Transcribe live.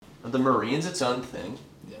the Marine's its own thing.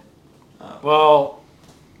 Yeah. Well,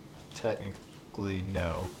 technically,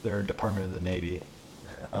 no. They're a Department of the Navy.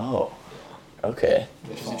 Oh. Okay.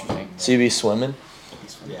 Which is interesting. So you be swimming?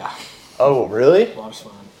 Yeah. Oh, really? A lot of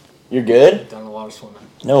swimming. You're good? I've done a lot of swimming.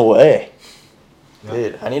 No way. Yeah.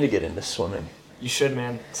 Dude, I need to get into swimming. You should,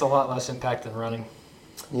 man. It's a lot less impact than running.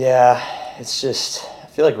 Yeah, it's just, I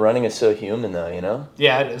feel like running is so human though, you know?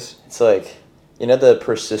 Yeah, it is. It's like, you know the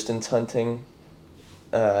persistence hunting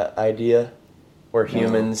idea? Where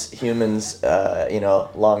humans, you know,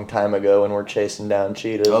 long time ago when we're chasing down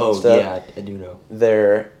cheetahs and stuff. Yeah, I do know.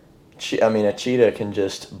 A cheetah can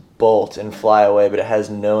just bolt and fly away, but it has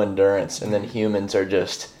no endurance. And then humans are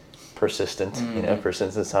just persistent, you know,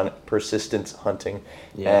 persistence hunting.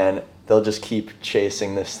 Yeah. And they'll just keep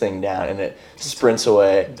chasing this thing down, and it sprints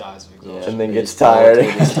away. Dies of exhaustion. Yeah. And then It gets is tired and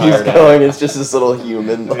volatile, keeps gets tired out. going. It's just this little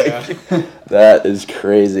human. Like, that is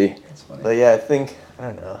crazy. That's funny. But yeah, I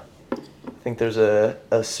don't know. I think there's a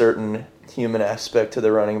certain human aspect to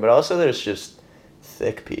the running, but also there's just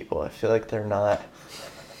thick people. I feel like they're not,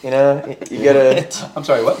 you know, you gotta, I'm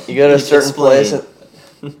sorry, what? you go to a You certain explain. place.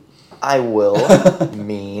 And I will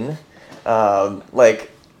mean, like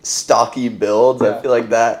stocky builds. Yeah. I feel like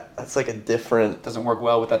that's like a different. Doesn't work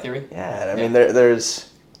well with that theory? Yeah, I mean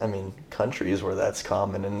there's countries where that's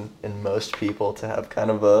common in most people to have kind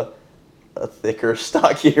of a thicker,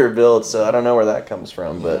 stockier build. So I don't know where that comes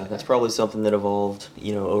from, Yeah, but that's probably something that evolved,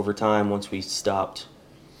 over time once we stopped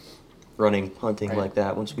hunting Right. like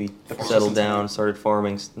that. Once we The settled persistence down, thing. and started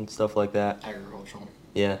farming and stuff like that. Agricultural.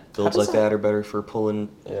 Yeah, builds does like that are better for pulling.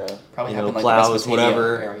 yeah. Probably You happened know, like plows, the Mesopotamia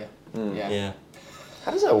whatever. area. Mm. Yeah. Yeah.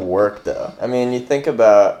 How does that work, though? I mean, you think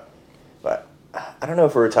about, but I don't know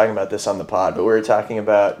if we were talking about this on the pod, but we were talking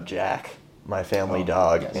about Jack, my family Oh,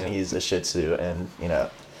 dog, yes. and he's a Shih Tzu, and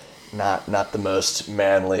not the most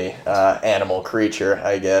manly animal creature,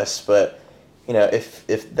 I guess, but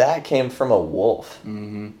if that came from a wolf,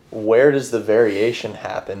 Mm-hmm. where does the variation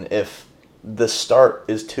happen if the start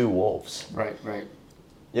is two wolves? Right.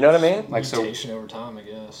 You know what I mean? Like so. Mutation over time, I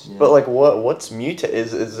guess. Yeah. But like, what's mutate?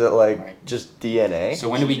 Is it like Right. just DNA? So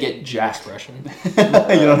when do we get Jack? Expression. You know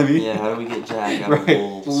what I mean? Yeah, how do we get Jack out of Right.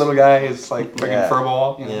 wolves? The little guy is like freaking Yeah.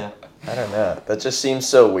 furball. You know? Yeah. I don't know. That just seems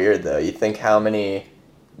so weird, though. You think how many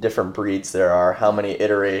different breeds there are, how many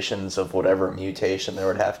iterations of whatever mutation there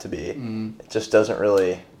would have to be. Mm. It just doesn't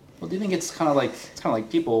really. Well, do you think it's kind of like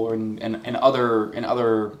people and other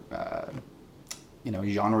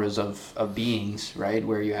genres of beings, right?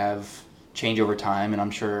 Where you have change over time, and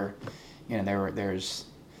I'm sure there's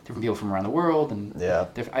different people from around the world, and Yeah.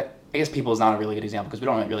 I guess people is not a really good example because we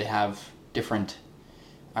don't really have different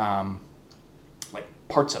like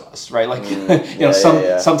parts of us, right? Like Yeah,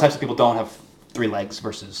 some types of people don't have 3 legs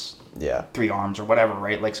versus Yeah. 3 arms or whatever,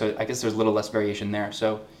 right? Like so, I guess there's a little less variation there.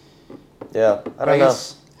 So Yeah. I don't know.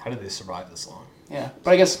 guess, How did they survive this long? yeah,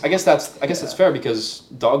 but I guess that's fair because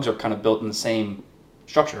dogs are kind of built in the same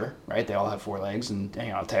structure, right? They all have 4 legs and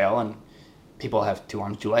a tail, and people have 2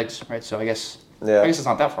 arms, 2 legs, right? So I guess Yeah. it's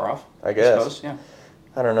not that far off. I guess. suppose, yeah.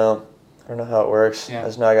 I don't know. I don't know how it works. Yeah. I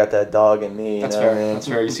just know I got that dog in me. That's you know fair. what I mean? That's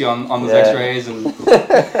fair. You see on those Yeah. X-rays and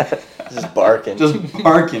Just barking. just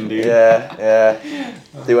barking, dude. Yeah.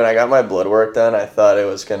 Dude, when I got my blood work done, I thought it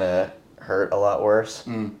was gonna hurt a lot worse.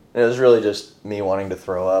 Mm. It was really just me wanting to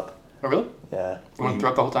throw up. Oh, really? Yeah. You want to throw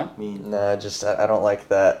up the whole time? I mean, No, just I don't like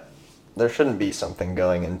that. There shouldn't be something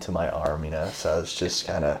going into my arm, So it's just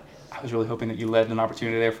kind of. I was really hoping that you led an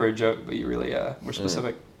opportunity there for a joke, but you really Mm. were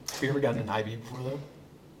specific. Have you ever gotten an IV before, though?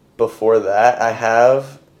 Before that, I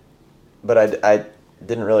have, but I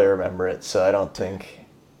didn't really remember it, so I don't think.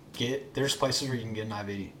 There's places where you can get an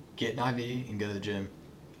IV. Get an IV and go to the gym.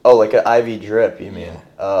 Oh, like an IV drip, you mean? Yeah.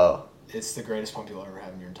 Oh, It's the greatest pump you'll ever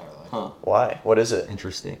have in your entire life. huh? why? What is it?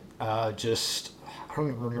 Interesting. I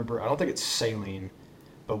don't remember. I don't think it's saline,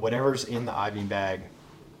 but whatever's in the IV bag,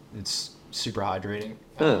 it's super hydrating.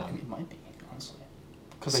 It might be, honestly.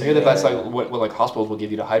 Because I hear that that's like what like hospitals will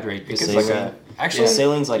give you to hydrate. Because it's like a Actually,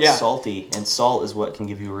 Saline's like yeah. salty, and salt is what can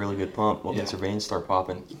give you a really good pump. What makes Yeah. your veins start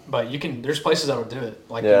popping. But there's places that'll do it.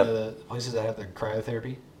 Like Yeah. the places that have the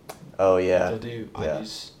cryotherapy, Oh yeah. they'll do Yeah.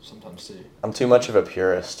 IVs sometimes too. I'm too much of a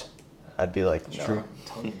purist. I'd be like, no, I'm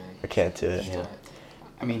telling you, man. I can't do it. Yeah.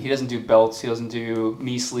 I mean, he doesn't do belts. He doesn't do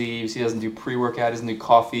knee sleeves. He doesn't do pre-workout. He doesn't do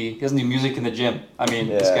coffee. He doesn't do music in the gym. I mean,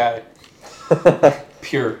 this Yeah. guy,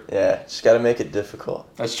 pure. Yeah, just got to make it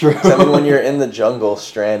difficult. That's true. 'Cause, I mean, when you're in the jungle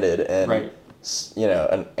stranded and Right.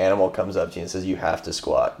 an animal comes up to you and says you have to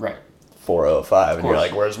squat Right. 405, and you're course.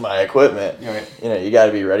 like, "Where's my equipment?" You're right. You got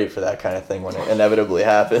to be ready for that kind of thing when it inevitably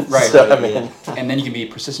happens. Right, So, right, I mean, And then you can be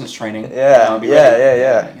persistence training. yeah, be yeah, ready.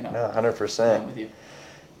 yeah. You know, No, I'm 100%. with you.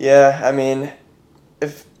 Yeah, I mean,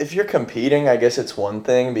 if you're competing, I guess it's one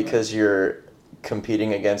thing because you're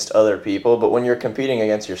competing against other people, but when you're competing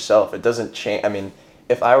against yourself, it doesn't change. I mean,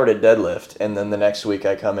 if I were to deadlift and then the next week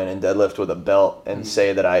I come in and deadlift with a belt and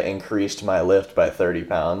say that I increased my lift by 30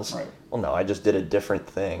 pounds, Right. well, no, I just did a different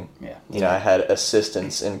thing. Yeah. You know, I had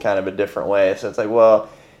assistance in kind of a different way. So it's like, well,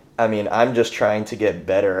 I mean, I'm just trying to get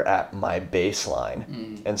better at my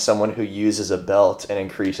baseline. And someone who uses a belt and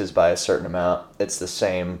increases by a certain amount, it's the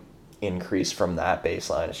same increase from that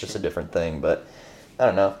baseline. It's just a different thing. But I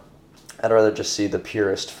don't know. I'd rather just see the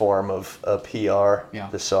purest form of a PR, Yeah.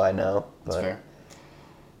 just so I know. That's But, fair.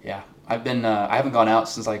 Yeah, I've been. I haven't gone out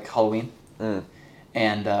since like Halloween,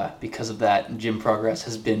 and because of that, gym progress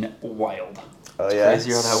has been wild. Oh yeah.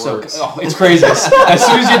 Crazy how that works. Oh, it's crazy. As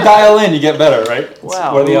soon as you dial in, you get better, right? It's-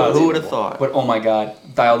 Wow, What are the odds? who would have thought? But oh my god,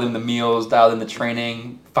 dialed in the meals, dialed in the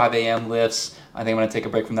training, 5 a.m. lifts. I think I'm gonna take a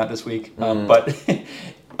break from that this week. But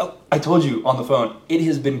I told you on the phone, it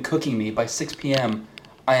has been cooking me. By 6 p.m.,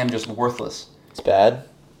 I am just worthless. It's bad.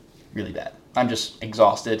 Really bad. I'm just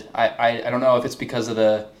exhausted. I don't know if it's because of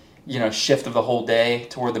the shift of the whole day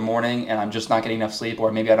toward the morning, and I'm just not getting enough sleep,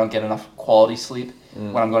 or maybe I don't get enough quality sleep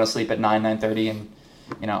when I'm going to sleep at 9:30,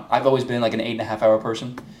 and I've always been like an 8.5 hour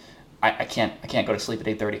person. I can't go to sleep at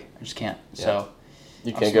 8:30. I just can't. Yeah. So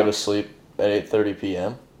You I'm can't go to sorry. sleep at 8:30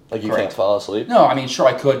 p.m. Like you Correct. can't fall asleep. no, I mean sure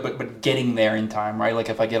I could, but getting there in time, right? Like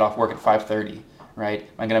if I get off work at 5:30, right?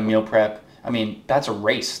 I'm gonna meal prep. I mean that's a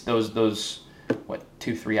race. Those what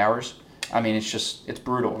 2-3 hours. I mean, it's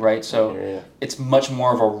brutal, right? So Yeah. it's much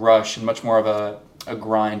more of a rush and much more of a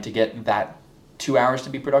grind to get that 2 hours to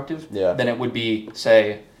be productive Yeah. than it would be,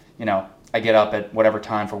 say, I get up at whatever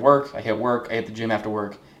time for work, I hit the gym after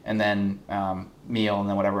work, and then meal and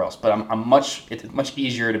then whatever else. But it's much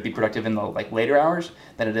easier to be productive in the like later hours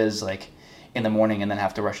than it is like in the morning and then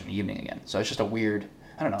have to rush in the evening again. So it's just a weird,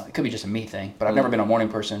 I don't know, it could be just a me thing, but I've never been a morning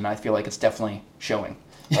person, and I feel like it's definitely showing.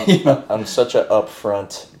 I'm such a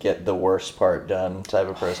upfront, get the worst part done type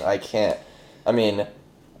of person. I can't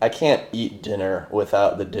eat dinner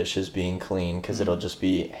without the dishes being clean because it'll just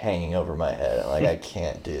be hanging over my head. Like, I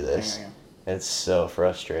can't do this. Yeah. It's so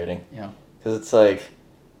frustrating. Yeah. Because it's like,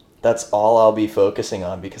 that's all I'll be focusing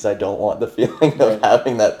on because I don't want the feeling of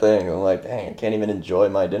having that thing. I'm like, dang, I can't even enjoy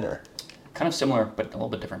my dinner. Kind of similar, but a little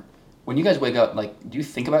bit different. When you guys wake up, like, do you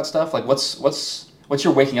think about stuff? Like, what's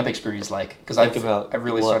your waking up experience like? Because I've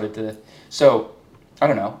really what? started to. So, I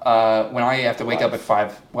don't know. When I have to wake up at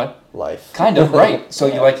 5, what? Life. Kind of, right. So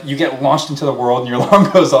you get launched into the world, and your alarm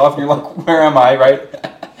goes off, and you're like, where am I, right?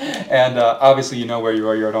 And obviously you know where you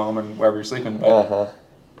are. You're at home and wherever you're sleeping. But, Uh-huh.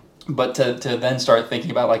 but to then start thinking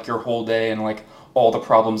about like your whole day and like all the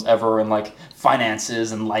problems ever and like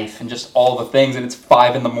finances and life and just all the things, and it's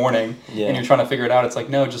 5 a.m. and you're trying to figure it out. It's like,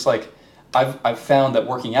 no, just like I've found that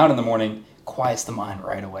working out in the morning quiets the mind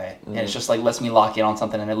right away, and it's just like lets me lock in on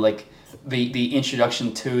something, and it like the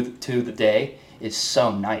introduction to the day is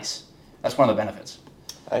so nice. That's one of the benefits,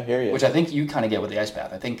 I hear you. which I think you kind of get with the ice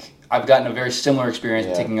bath. I think I've gotten a very similar experience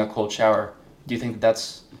with Yeah. taking a cold shower. Do you think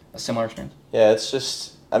that's a similar experience? Yeah, it's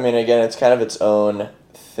just, I mean, again, it's kind of its own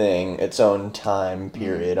thing, its own time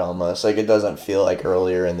period almost. Like, it doesn't feel like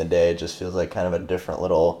earlier in the day. It just feels like kind of a different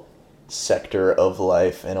little sector of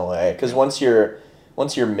life in a way. Because once you're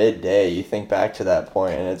midday, you think back to that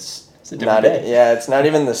point, and it's a different not. day. Yeah, it's not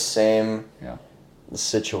even the same Yeah.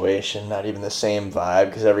 situation, not even the same vibe,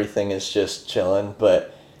 because everything is just chilling.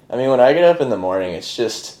 But I mean, when I get up in the morning, it's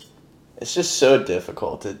just so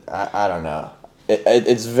difficult. I don't know.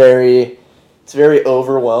 It's very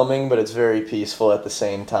overwhelming, but it's very peaceful at the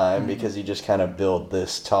same time because you just kind of build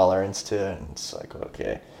this tolerance to it, and it's like,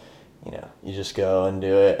 okay, you just go and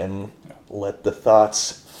do it and let the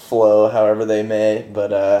thoughts flow however they may.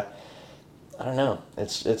 But I don't know.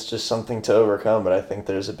 It's just something to overcome, but I think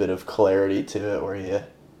there's a bit of clarity to it where you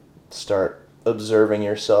start observing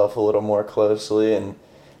yourself a little more closely. And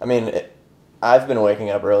I mean, I've been waking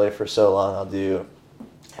up early for so long. I'll do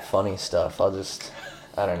funny stuff.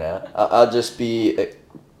 I don't know. I'll just be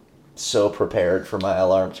so prepared for my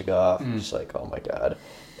alarm to go off. Just like, oh my God,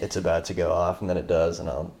 it's about to go off, and then it does, and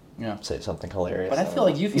I'll say something hilarious. But I feel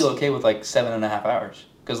like you feel okay with like 7.5 hours,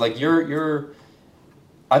 because like you're.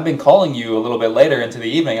 I've been calling you a little bit later into the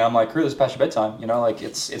evening, and I'm like, "Crew, this is past your bedtime." Like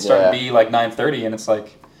it's starting to be like 9:30, and it's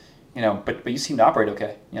like, but you seem to operate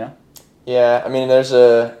okay, Yeah, I mean, there's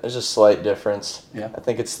a slight difference. Yeah. I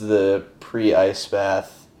think it's the pre-ice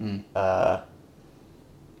bath.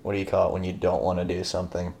 What do you call it when you don't want to do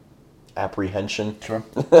something? Apprehension. Sure.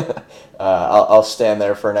 I'll stand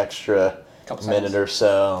there for an extra Couple minute seconds. or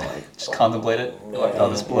so. Like, Just contemplate it. You're like, oh,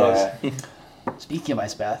 this blows. Yeah. Speaking of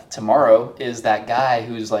ice bath, tomorrow is that guy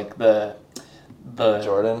who's like the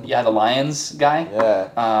Jordan? Yeah, the Lions guy.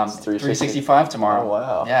 Yeah. It's 365 tomorrow. Oh,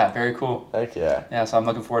 wow. Yeah, very cool. Heck yeah. Yeah, so I'm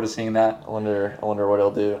looking forward to seeing that. I wonder what he'll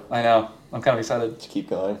do. I know. I'm kind of excited. Just keep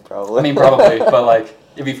going, probably. I mean, probably, but like,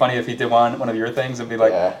 it'd be funny if he did one of your things and be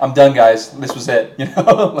like, Yeah. "I'm done, guys. This was it." You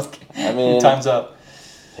know, like, I mean, time's up.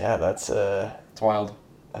 Yeah, that's It's wild.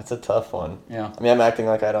 a tough one. Yeah. I mean, I'm acting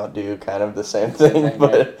like I don't do kind of the same thing, thing,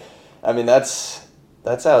 but right. I mean that's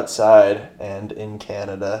outside and in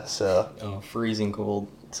Canada, so Oh, freezing cold.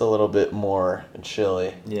 it's a little bit more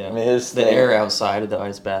chilly. Yeah. I mean, his The thing, air outside of the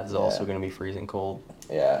ice bath is also Yeah. going to be freezing cold.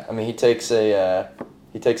 Yeah, I mean, he takes a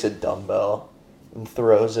dumbbell and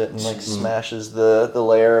throws it and like Mhm. smashes the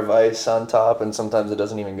layer of ice on top, and sometimes it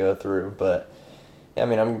doesn't even go through. But yeah, I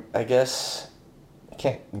mean, I guess I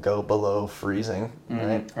can't go below freezing,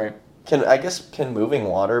 right? Right. Can moving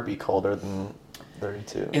water be colder than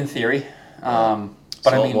 32? In theory, Yeah.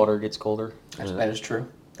 but I Salt mean, water gets colder. that is true.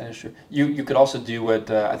 That is true. You could also do what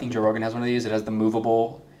I think Joe Rogan has one of these. It has the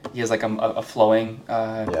movable. He has like a flowing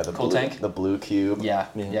Yeah, the cold blue, tank. the blue cube. Yeah,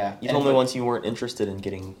 yeah. You And told me but- once you weren't interested in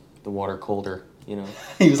getting the water colder, you know.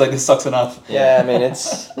 He was like, "This sucks enough." Yeah, I mean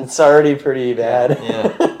it's already pretty bad.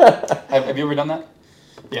 Yeah. Have you ever done that?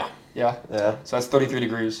 Yeah. Yeah. Yeah. So that's 33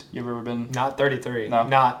 degrees. You ever been? Not 33. No.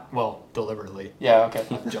 Not, well, deliberately. Yeah. Okay.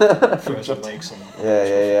 Frozen lakes and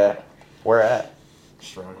Yeah. Where at?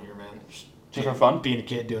 just around here, man. Just for fun? Being a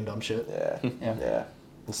kid doing dumb shit. Yeah. Yeah. Yeah.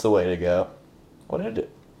 It's the way to go. What did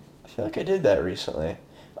I feel like I did that recently.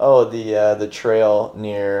 Oh, the trail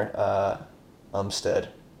near Umstead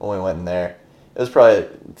when we went in there. It was probably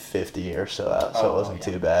 50 or so out, so it wasn't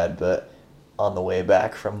yeah. too bad, but on the way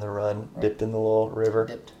back from the run, dipped in the little river.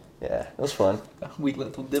 Dipped. Yeah, it was fun. Weak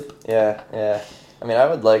little dip. Yeah. I mean,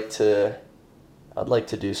 I'd like to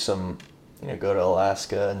do some, go to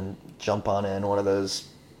Alaska and jump on in one of those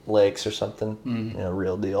lakes or something, Mhm.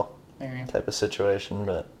 real deal There you go. type of situation.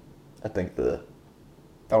 But I think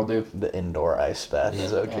That'll do. the indoor ice bath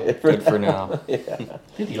is okay. Yeah. Good for now. Yeah. I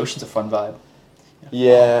think the ocean's a fun vibe.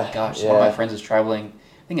 Yeah. Gosh, yeah. one of my friends is traveling,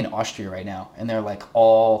 I think in Austria right now, and they're like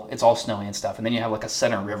it's all snowy and stuff, and then you have like a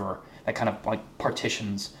center river that kind of like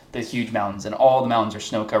partitions the huge mountains, and all the mountains are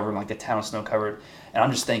snow covered, and like the town is snow covered, and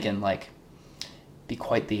I'm just thinking like, it'd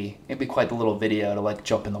be quite the little video to like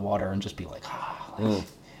jump in the water and just be like,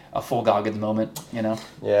 a full Goggins moment, you know?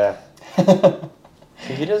 Yeah.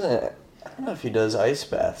 He doesn't. I don't know if he does ice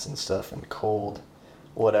baths and stuff in cold,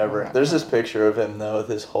 whatever. There's this picture of him though with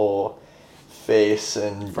his whole face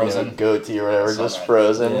and Frozen. goatee or whatever, Saw just that.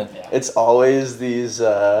 frozen. Yeah. It's always these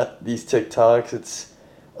TikToks. It's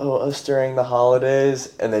us during the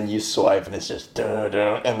holidays, and then you swipe and it's just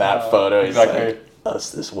and that photo is exactly. like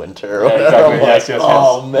us this winter. Or Yeah, whatever. exactly. I'm Yes, like, yes,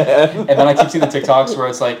 oh man. And then I keep seeing the TikToks where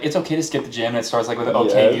it's like, it's okay to skip the gym, and it starts like with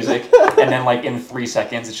okay Yeah. music, and then like in 3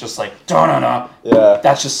 seconds, it's just like, da-na-na. Yeah.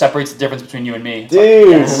 That just separates the difference between you and me. It's Dude,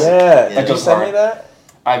 like, yes. yeah. That Did you goes send me hard. that?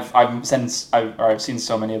 I've seen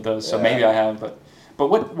so many of those, so Yeah. maybe I have, but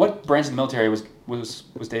what branch of the military was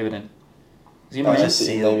David in? Was he a Marine? Navy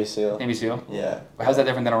SEAL. Navy SEAL. Navy SEAL? Yeah. How's that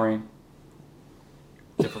different than a Marine?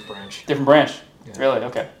 Different branch. Different branch? Yeah. Really?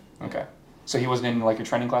 Okay. So he wasn't in like your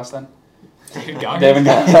training class then? David Goggins. David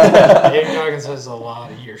Goggins. David Goggins has a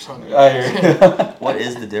lot of years on it. I hear you. What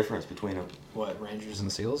is the difference between them? What, Rangers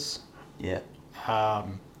and SEALs? Yeah.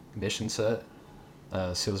 Mission set.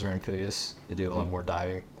 SEALs are amphibious. They do a lot more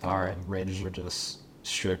diving. Alright. Rangers are just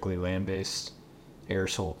strictly land-based. Air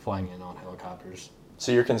assault, flying in on helicopters.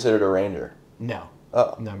 So you're considered a ranger? No.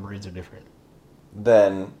 Oh. No, Marines are different.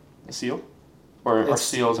 Then A SEAL? Or It's-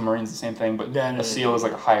 SEALs and Marines the same thing, but No, no, a SEAL is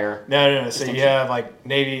like a higher. No. So you Distinction. have like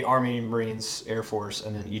Navy, Army, Marines, Air Force,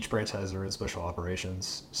 and then each branch has their own special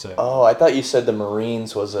operations. So oh, I thought you said the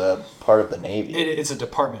Marines was a part of the Navy. it's a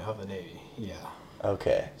department of the Navy. Yeah.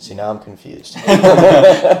 Okay. See, now I'm confused.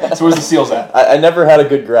 So where's the SEALs at? I never had a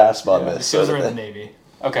good grasp on The this. SEALs sort are of in the thing. Navy.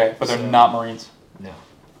 Okay, but they're So- not Marines. No.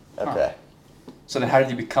 Okay. So then how did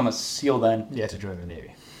you become a SEAL then? You have to join the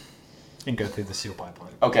Navy and go through the SEAL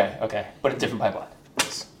pipeline. Okay. But a different pipeline.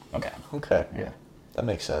 Okay. Okay. Yeah. That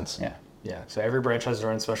makes sense. Yeah. Yeah. So every branch has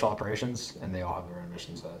their own special operations, and they all have their own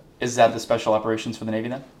mission set. Is that the special operations for the Navy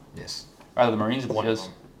then? Yes. Rather the Marines? One of Because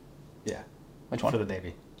them. Yeah. which For one? the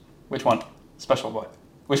Navy. Which one? Special what?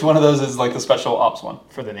 Which one of those is like the special ops one?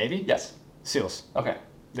 For the Navy? Yes. SEALs. Okay.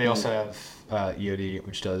 They also have EOD,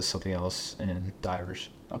 which does something else, and divers,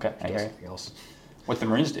 Okay. which I does hear you. something else. What the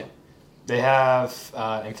Marines do? They have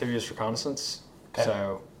amphibious reconnaissance. Okay.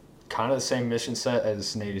 So kind of the same mission set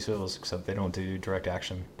as Navy SEALs, except they don't do direct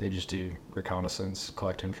action. They just do reconnaissance,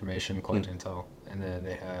 collect information, collect intel. And then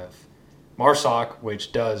they have MARSOC,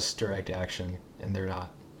 which does direct action and they're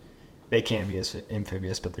not. They can be as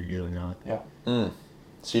amphibious, but they're usually not. Yeah.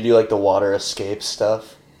 So you do like the water escape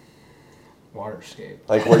stuff? Water escape.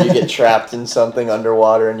 Like where you get trapped in something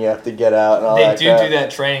underwater and you have to get out and all They that do crap? do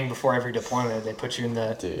that training before every deployment. They put you in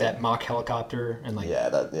Dude. that mock helicopter and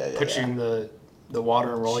put you in the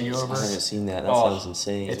water and roll you Jeez, over. I haven't seen that. That Oh. sounds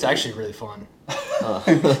insane. It's actually really fun.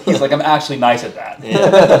 He's like, I'm actually nice at that.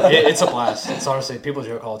 Yeah. It's a blast. It's honestly, people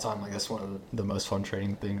joke all the time, like that's one of the most fun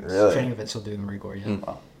training things. Really? Training events you'll do in the Marine Corps. Yeah.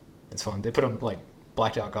 Wow. It's fun. They put them like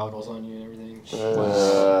blacked out goggles on you and everything.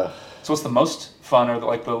 Uh, So what's the most fun, or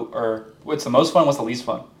what's the most fun? What's the least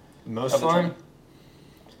fun? Most Of the fun? training?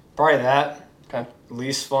 Probably that. Okay.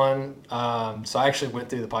 Least fun. So I actually went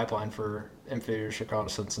through the pipeline for amphibious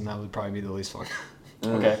reconnaissance, and that would probably be the least fun.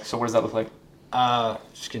 Okay. So what does that look like?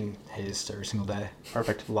 Just getting hazed every single day.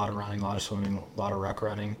 Perfect. A lot of running, a lot of swimming, a lot of ruck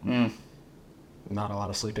running, Mm. not a lot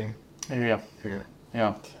of sleeping. There you go.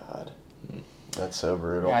 Yeah. God. That's so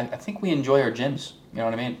brutal. Yeah, I think we enjoy our gyms. You know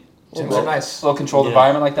what I mean? Gyms Well, are nice. A little controlled Yeah.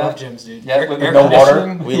 environment like Love that. gyms, dude. Yeah, with Air no water.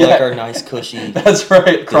 conditioning. We Yeah. like our nice cushy That's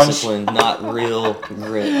right. Crunch. discipline, not real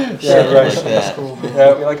grit. Yeah, shit right. like That's that. cool, man.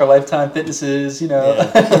 Yeah, we like our Lifetime Fitnesses. You know,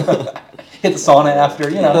 hit the sauna after.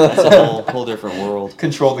 You That's a know, whole different world.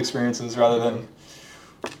 controlled experiences rather than.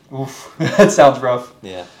 Oof, that sounds rough.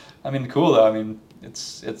 Yeah. I mean, cool though. I mean,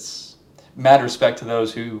 it's mad respect to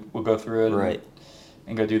those who will go through it Right.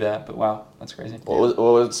 and go do that. But wow, that's crazy. What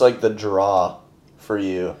was like the draw for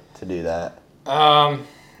you to do that?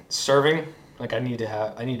 Serving. Like I need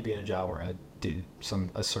to be in a job where I do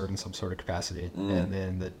serve in some sort of capacity, and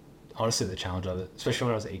then honestly the challenge of it, especially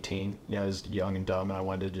when I was 18. I was young and dumb, and I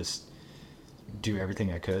wanted to just do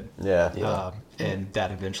everything I could. Yeah. And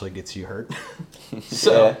that eventually gets you hurt.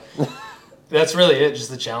 So Yeah. that's really it. Just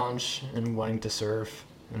the challenge and wanting to serve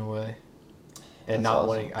in a way, and That's not awesome.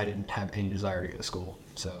 wanting. I didn't have any desire to go to school.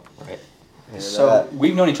 So Right. Hear So that?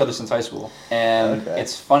 we've known each other since high school, and Okay.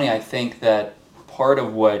 it's funny. I think that part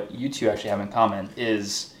of what you two actually have in common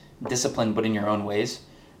is discipline, but in your own ways,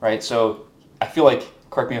 right? So I feel like,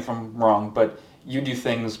 correct me if I'm wrong, but you do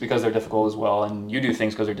things because they're difficult as well, and you do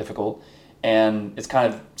things because they're difficult, and it's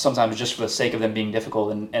kind of sometimes just for the sake of them being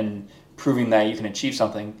difficult and proving that you can achieve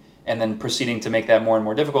something, and then proceeding to make that more and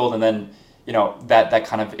more difficult, and then that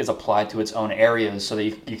kind of is applied to its own areas so that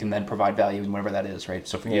you can then provide value in whatever that is, right?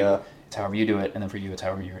 So for you, Yeah. it's however you do it, and then for you, it's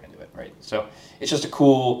however you're going to do it, right? So it's just a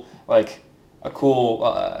cool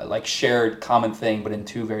shared common thing, but in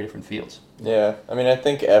two very different fields. Yeah, I mean, I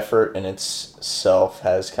think effort in itself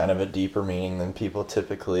has kind of a deeper meaning than people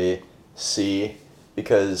typically see,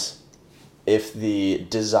 because if the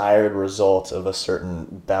desired result of a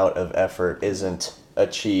certain bout of effort isn't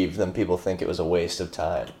achieved, then people think it was a waste of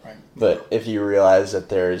time. Right. But if you realize that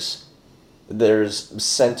there's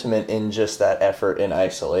sentiment in just that effort in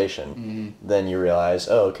isolation, then you realize,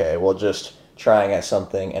 oh, okay, well, just trying at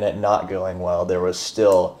something and it not going well, there was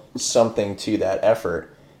still something to that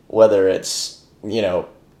effort, whether it's,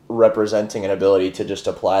 representing an ability to just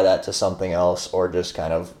apply that to something else or just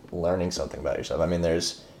kind of learning something about yourself. I mean,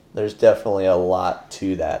 there's definitely a lot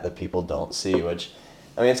to that people don't see, which,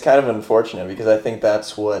 I mean, it's kind of unfortunate because I think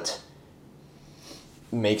that's what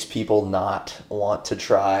makes people not want to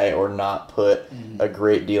try or not put a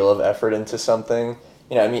great deal of effort into something.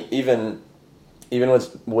 I mean, even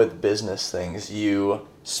with business things, you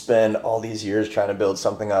spend all these years trying to build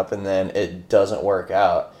something up and then it doesn't work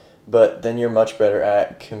out. But then you're much better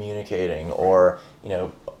at communicating or,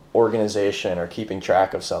 organization or keeping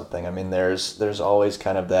track of something. I mean, there's always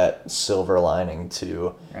kind of that silver lining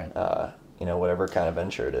to, Right. Whatever kind of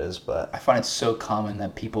venture it is. But I find it so common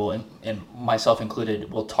that people, and myself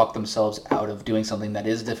included, will talk themselves out of doing something that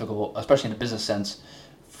is difficult, especially in a business sense,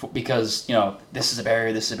 because, this is a barrier,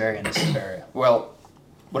 and this is a barrier. Well,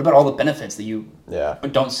 what about all the benefits that you yeah,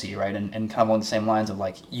 don't see, right? And kind of along the same lines of,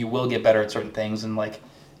 like, you will get better at certain things, and, like,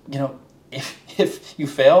 if you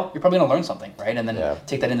fail, you're probably going to learn something, right? And then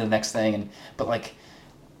take that into the next thing. But, like,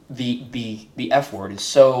 the F word is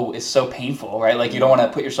so painful, right? Like, you don't want to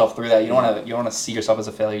put yourself through that. You don't want to see yourself as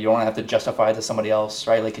a failure. You don't want to have to justify it to somebody else,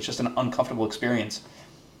 right? Like, it's just an uncomfortable experience.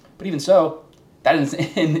 But even so, that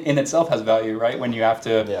in itself has value, right? When you have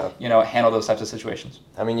to, handle those types of situations.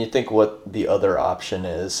 I mean, you think what the other option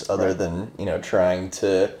is other than, trying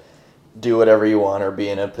to do whatever you want or be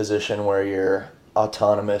in a position where you're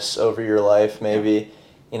autonomous over your life, maybe,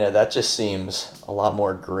 that just seems a lot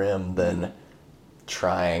more grim than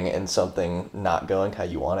trying and something not going how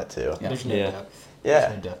you want it to. Yeah. there's no Yeah. depth. Yeah,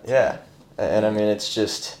 There's no depth. yeah. And I mean, it's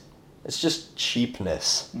just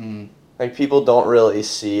cheapness. Like, people don't really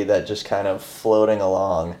see that just kind of floating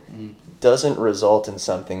along doesn't result in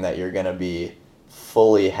something that you're going to be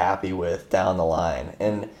fully happy with down the line.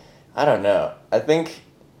 And I don't know. I think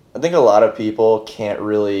a lot of people can't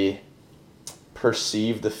really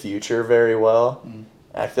perceive the future very well.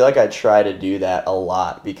 I feel like I try to do that a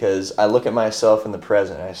lot because I look at myself in the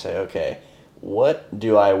present and I say, okay, what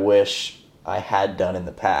do I wish I had done in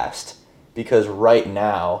the past? Because right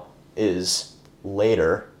now is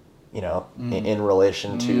later, in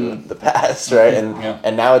relation to the past, right?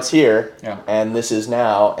 And now it's here, and this is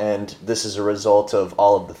now, and this is a result of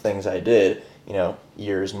all of the things I did,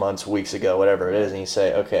 years, months, weeks ago, whatever it is. And you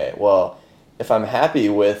say, okay, well, if I'm happy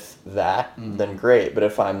with that, then great. But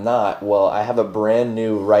if I'm not, well, I have a brand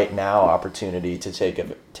new right now opportunity to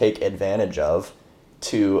take advantage of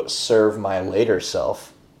to serve my later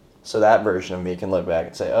self. So that version of me can look back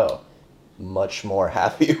and say, oh, much more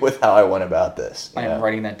happy with how I went about this. I am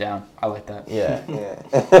writing that down. I like that. Yeah.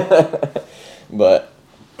 But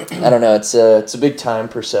I don't know. It's a big time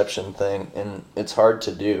perception thing, and it's hard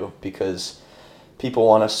to do because people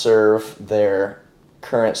want to serve their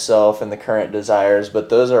current self and the current desires, but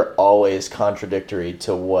those are always contradictory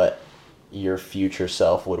to what your future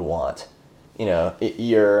self would want.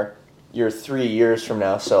 Your 3 years from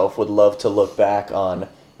now self would love to look back on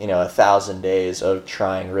 1,000 days of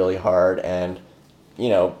trying really hard and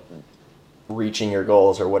reaching your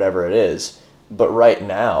goals or whatever it is. But right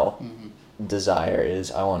now, desire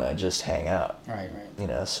is I want to just hang out. Right.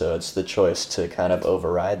 So it's the choice to kind of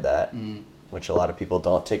override that, which a lot of people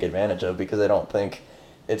don't take advantage of because they don't think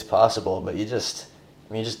it's possible. But you just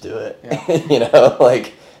do it. Yeah.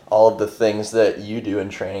 Like all of the things that you do in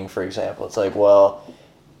training, for example. It's like, well,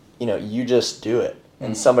 you just do it.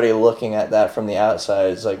 And somebody looking at that from the outside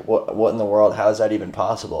is like, what in the world? How is that even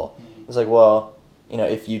possible? It's like, well,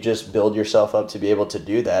 if you just build yourself up to be able to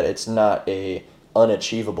do that, it's not a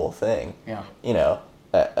unachievable thing. Yeah.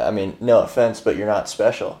 I mean, no offense, but you're not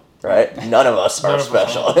special, right? None of us are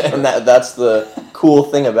special. And that's the cool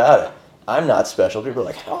thing about it. I'm not special. People are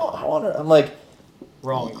like, I'm like,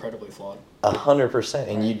 we're all incredibly flawed. 100%.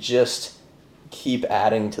 And you just keep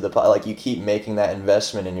adding to the like you keep making that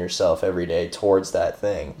investment in yourself every day towards that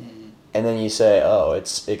thing, and then you say, oh,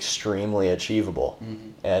 it's extremely achievable.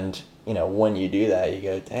 And when you do that, you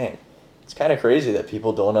go, dang, it's kind of crazy that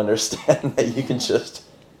people don't understand that you can just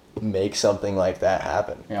make something like that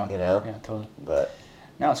happen. Yeah totally. But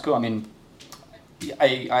no, it's cool. I mean,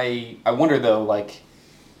 I wonder though, like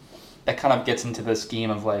that kind of gets into the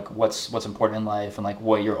scheme of like what's important in life and like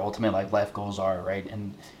what your ultimate like life goals are, right?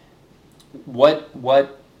 And what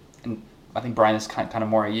and I think Brian is kind of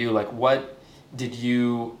more at you, like what did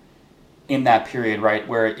you in that period, right,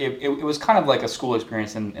 where it was kind of like a school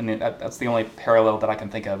experience, and that's the only parallel that I can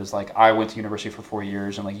think of is like I went to university for 4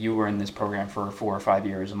 years and like you were in this program for 4 or 5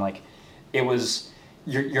 years, and like it was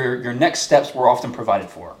your next steps were often provided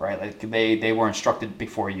for, right? Like they were instructed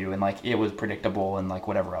before you, and like it was predictable and like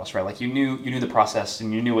whatever else, right? Like you knew the process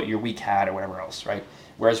and you knew what your week had or whatever else, right?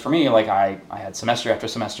 Whereas for me, like I had semester after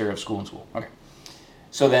semester of school. Okay.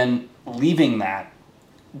 So then leaving that,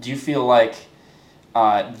 do you feel like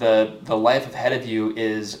the life ahead of you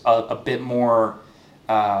is a bit more,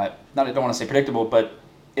 I don't want to say predictable, but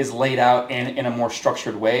is laid out in a more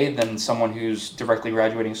structured way than someone who's directly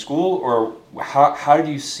graduating school? Or how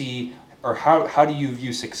do you see, or how do you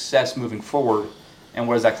view success moving forward, and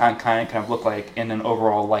what does that kind of look like in an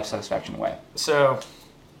overall life satisfaction way? So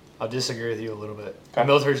I'll disagree with you a little bit. Okay. The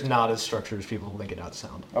military's not as structured as people make it out to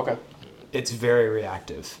sound. Okay. It's very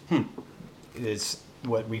reactive. It's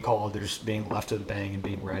what we call there's being left of the bang and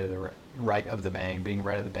being right of the bang. Being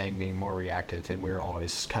right of the bang being more reactive, and we're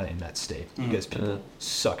always kind of in that state because people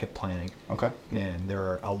suck at planning. Okay. And there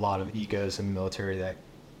are a lot of egos in the military that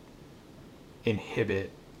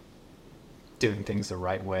inhibit doing things the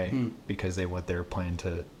right way because they want their plan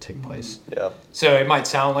to take place. yeah. So it might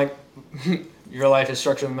sound like your life is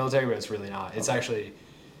structured in the military, but it's really not. It's actually,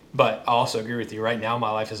 but I also agree with you. Right now,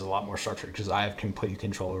 my life is a lot more structured because I have complete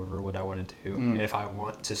control over what I want to do. And if I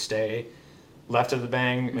want to stay left of the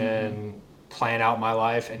bang and plan out my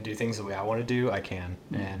life and do things the way I want to do, I can.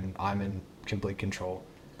 And I'm in complete control.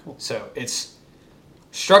 Cool. So it's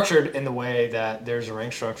structured in the way that there's a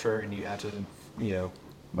rank structure and you have to,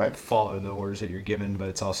 follow the orders that you're given, but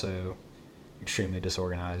it's also extremely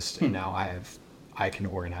disorganized. And now I can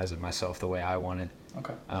organize it myself the way I want it.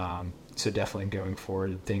 Okay. So definitely going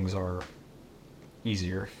forward, things are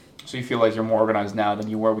easier. So you feel like you're more organized now than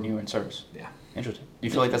you were when you were in service? Yeah. Interesting. Do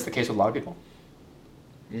you feel like that's the case with a lot of people?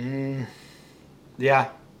 Yeah,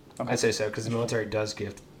 Okay. I'd say so, because the military does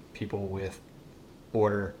gift people with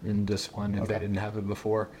order and discipline if they didn't have it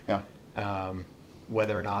before. Yeah.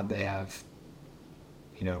 Whether or not they have,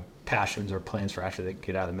 passions or plans for after they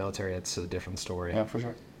get out of the military, that's a different story. Yeah, for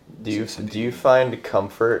sure. Do you find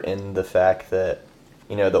comfort in the fact that,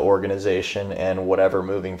 the organization and whatever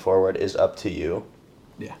moving forward is up to you?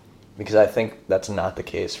 Yeah. Because I think that's not the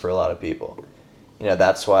case for a lot of people.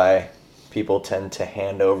 That's why people tend to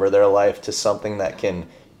hand over their life to something that can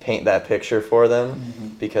paint that picture for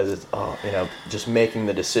them, because it's just making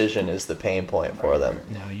the decision is the pain point for them.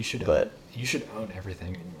 No, you should own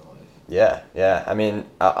everything in your life. Yeah. I mean,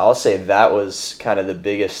 I'll say that was kind of the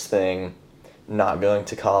biggest thing, not going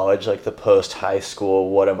to college, like the post high school,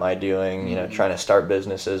 what am I doing, trying to start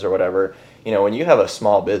businesses or whatever. When you have a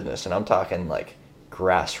small business, and I'm talking like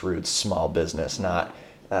grassroots small business, not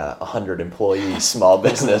 100 employees small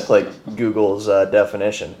business, like Google's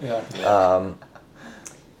definition. Yeah.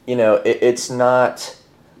 It's not,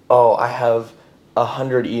 I have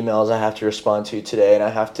 100 emails I have to respond to today, and I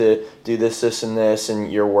have to do this, and this,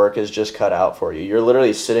 and your work is just cut out for you. You're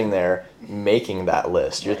literally sitting there making that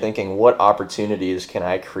list. You're thinking, what opportunities can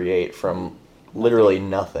I create from literally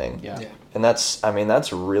nothing? Yeah. And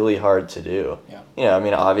that's really hard to do.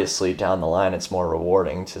 Yeah. Obviously down the line it's more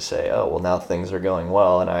rewarding to say, oh, well, now things are going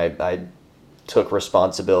well, and I took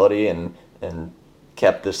responsibility and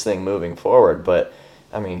kept this thing moving forward. But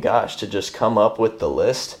gosh, to just come up with the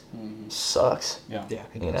list sucks. Yeah. Yeah.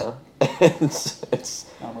 It's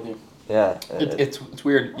I'm with you. yeah. It's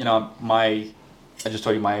weird. I just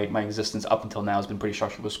told you my existence up until now has been pretty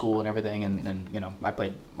structured with school and everything, and I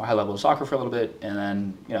played a high level of soccer for a little bit, and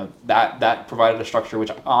then that provided a structure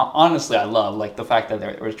which honestly I love, like the fact that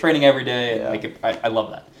there was training every day. Yeah. I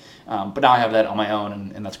love that. But now I have that on my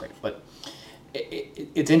own, and that's great. But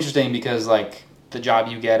it's interesting because like the job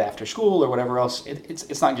you get after school or whatever else,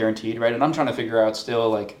 it's not guaranteed, right? And I'm trying to figure out still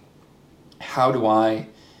like how do I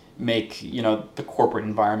make the corporate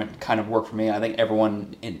environment kind of work for me. And I think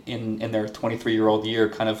everyone in their 23-year-old year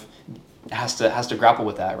kind of has to grapple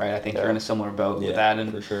with that, right? I think you're in a similar boat with that,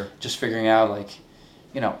 and for sure. Just figuring out like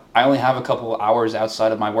I only have a couple hours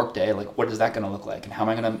outside of my workday. Like, what is that going to look like, and how am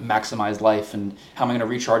I going to maximize life, and how am I going to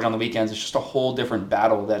recharge on the weekends? It's just a whole different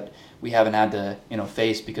battle that we haven't had to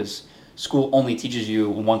face because school only teaches you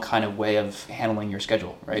one kind of way of handling your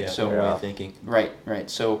schedule, right? Yeah, so way of thinking. Right.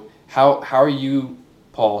 So how are you,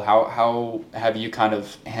 Paul? How have you kind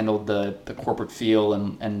of handled the corporate feel,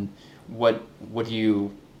 and what do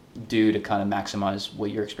you do to kind of maximize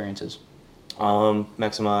what your experience is?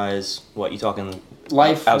 Maximize what you talking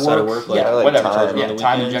life, outside of work, like whatever, time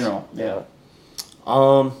in weekends? general. Yeah.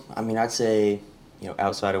 I'd say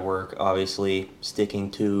outside of work, obviously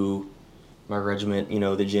sticking to my regiment,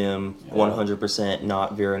 the gym, 100%,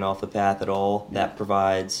 not veering off the path at all. That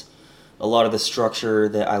provides a lot of the structure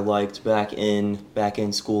that I liked back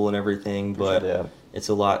in school and everything, but it's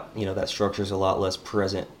a lot, that structure is a lot less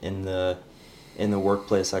present in the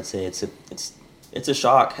workplace. I'd say it's a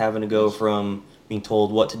shock having to go from being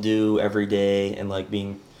told what to do every day and like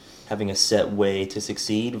having a set way to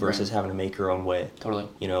succeed versus having to make your own way. Totally.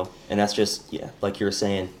 And that's just, like you were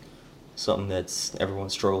saying, something that's everyone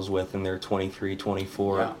struggles with in their 23,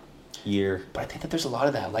 24 year. But I think that there's a lot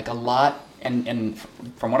of that, like a lot, and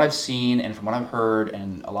from what I've seen and from what I've heard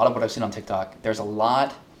and a lot of what I've seen on TikTok, there's a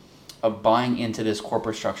lot of buying into this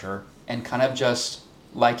corporate structure and kind of just,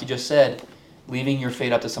 like you just said, leaving your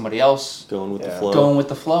fate up to somebody else, going with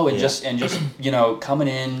the flow, and just coming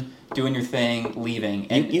in, doing your thing, leaving.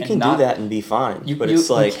 And you can do that and be fine. You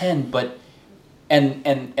can, but and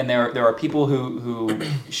there are people who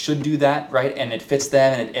should do that, right? And it fits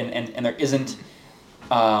them, and there isn't.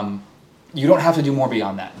 You don't have to do more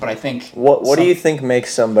beyond that, but I think. What do you think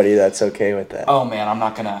makes somebody that's okay with that? Oh man, I'm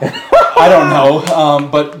not gonna. I don't know,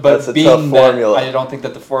 but that's a being tough formula. I don't think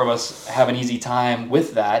that the four of us have an easy time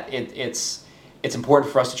with that. It's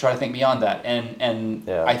important for us to try to think beyond that, and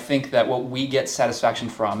I think that what we get satisfaction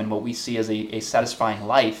from and what we see as a satisfying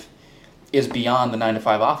life is beyond the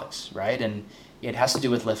 9-to-5 office, right? And it has to do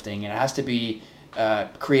with lifting, and it has to be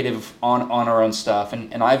creative on our own stuff,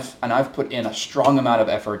 and I've put in a strong amount of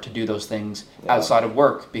effort to do those things outside of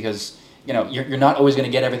work because you're not always going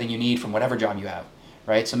to get everything you need from whatever job you have,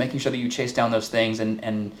 right? So making sure that you chase down those things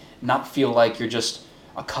and not feel like you're just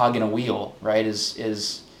a cog in a wheel, right? Is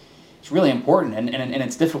it's really important, and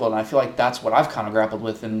it's difficult, and I feel like that's what I've kind of grappled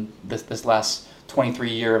with in this last 23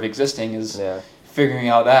 year of existing is figuring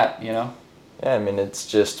out that, Yeah, I mean, it's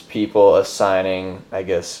just people assigning, I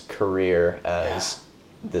guess, career as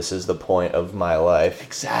this is the point of my life.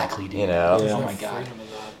 Exactly, dude. Oh my God.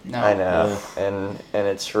 No. I know, and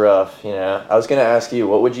it's rough, I was going to ask you,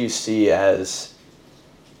 what would you see as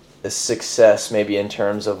a success maybe in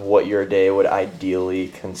terms of what your day would ideally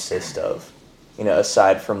consist of?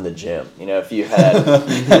 aside from the gym? If you had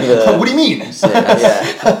the, What do you mean?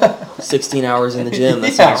 yeah, 16 hours in the gym. That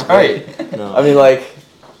Yeah, sounds great. right. No, I mean, like,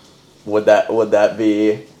 would that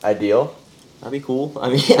be ideal? that'd be cool. I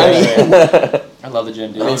I I love the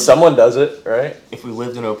gym, dude. mean, someone does it, right? if we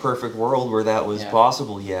lived in a perfect world where that was Yeah.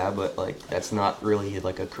 possible, yeah, but like that's not really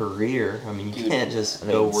like a career. I mean, you Dude, can't just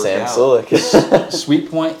I go mean, work Sam out. Sulek.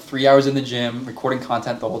 Sweet Point, 3 hours in the gym, recording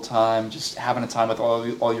content the whole time, just having a time with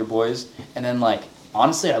all your boys, and then like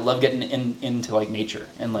honestly, I love getting into like nature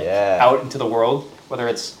and like Yeah. out into the world, whether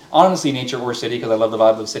it's honestly nature or city, because I love the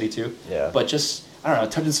vibe of the city too. Yeah. But just I don't know,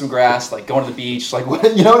 touching some grass, like going to the beach, like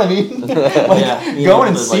what you know what I mean? Like Yeah, you going know,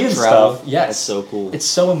 and to, like, seeing travel. stuff. Yes, That's so cool. It's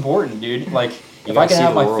so important, dude. Like if I gotta can see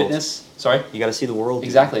have the my world. fitness. Sorry. You got to see the world.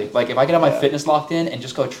 Exactly. Like if I could have my Yeah. fitness locked in and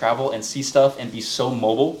just go travel and see stuff and be so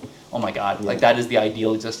mobile, oh my god, like that is the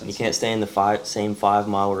ideal existence. You can't stay in the same 5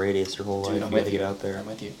 mile radius your whole Dude, life. I'm You got with to you. get out there. I'm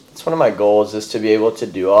with you. It's one of my goals is to be able to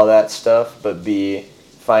do all that stuff, but be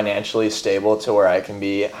financially stable to where I can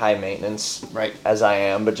be high maintenance Right. as I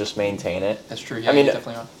am, but just maintain it. That's true. Yeah, I mean, you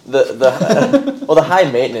definitely are. the high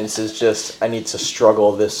maintenance is just I need to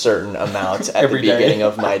struggle this certain amount at the Every day. beginning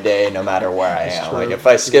of my day, no matter where I am. true. Like if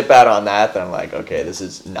I skip out on that, then I'm like, okay, this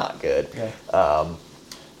is not good. Okay.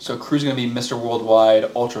 So Crew's gonna be Mr. Worldwide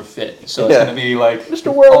Ultra Fit. So it's Yeah. gonna be like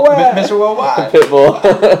Mr. Worldwide. Mr. Worldwide. Pitbull.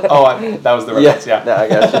 That was the reference. Yeah. No, I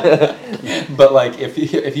got you. But like if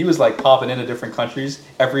he was like popping into different countries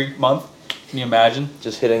every month, can you imagine?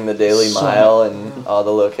 Just hitting the Daily So- Mile and all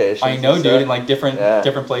the locations. I know, and dude, stuff. in like different Yeah.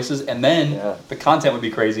 different places, and then Yeah. the content would be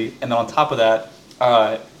crazy. And then on top of that,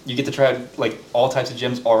 you get to try like all types of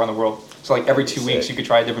gyms all around the world. So like every 2 weeks, Sick. you could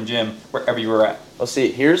try a different gym wherever you were at. Well,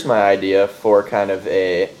 see, here's my idea for kind of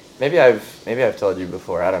a maybe I've told you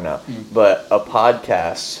before, I don't know, but a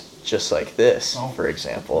podcast just like this, Oh. for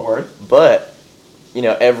example. Word. But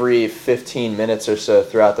every 15 minutes or so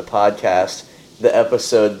throughout the podcast, the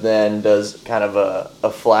episode then does kind of a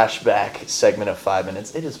flashback segment of 5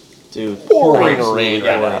 minutes. It is Dude, pouring Absolutely, rain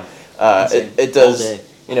yeah. right now. Insane. It does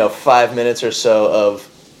All day. 5 minutes or so of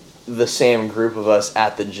the same group of us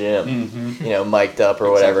at the gym, mic'd up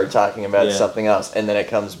or whatever, Exactly. talking about Yeah. something else, and then it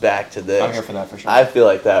comes back to this. I'm here for that for sure. I feel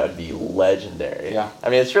like that would be legendary. Yeah. I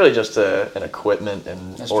mean, it's really just an equipment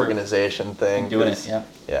and That's true. organization thing. doing it, 'cause, yeah.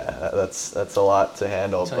 Yeah, that's a lot to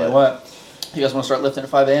handle. Tell but you what, you guys want to start lifting at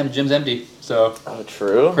 5 a.m. Gym's empty, so Oh,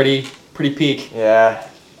 true. pretty peak. Yeah,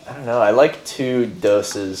 I don't know. I like 2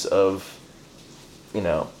 doses of,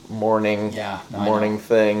 morning, Yeah, no, I morning know.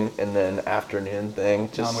 thing, and then afternoon thing.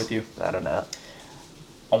 Just, I'm with you. I don't know.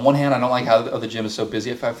 On one hand, I don't like how the gym is so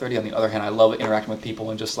busy at 5:30. On the other hand, I love interacting with people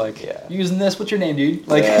and just like Yeah. "You using this. What's your name, dude?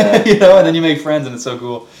 Like Yeah. and then you make friends and it's so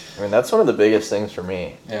cool. I mean, that's one of the biggest things for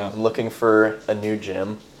me. Yeah. I'm looking for a new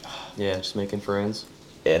gym, Yeah, just making friends.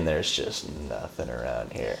 and there's just nothing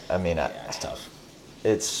around here. I mean, Yeah, it's tough.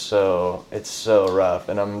 it's so rough,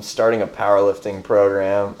 and I'm starting a powerlifting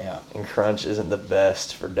program. Yeah. And Crunch isn't the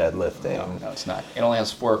best for deadlifting. No, it's not. It only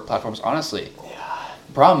has 4 platforms. Honestly,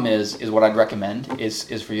 the problem is what I'd recommend is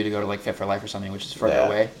for you to go to like Fit for Life or something, which is further Yeah.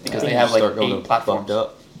 away because Yeah. they have like Start going 8 to platforms. Bucked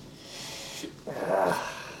Up.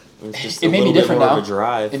 It's just It a may be little bit different more now. of a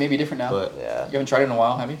drive. It may be different now. But Yeah. You haven't tried it in a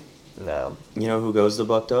while, have you? No. you know who goes to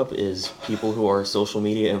Bucked Up is people who are social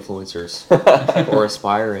media influencers or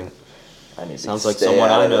aspiring. I need Sounds to like stay someone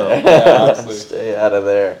out I of know. there. Yeah, absolutely. Stay out of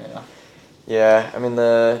there. Yeah. Yeah, I mean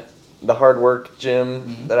the hard work gym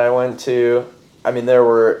Mhm. that I went to, I mean there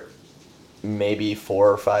were maybe 4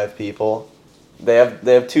 or 5 people. They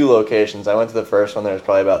have 2 locations. I went to the first one. There was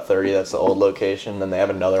probably about 30. That's the old location. Then they have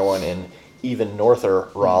another one in even norther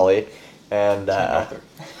Raleigh, and Arthur.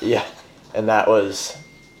 yeah, and that was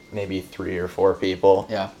maybe 3 or 4 people.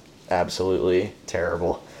 Yeah. Absolutely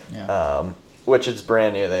terrible. Yeah. Which it's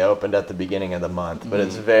brand new. They opened at the beginning of the month, but Mm-hmm.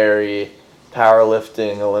 it's very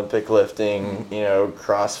powerlifting, Olympic lifting,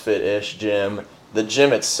 CrossFit-ish gym. The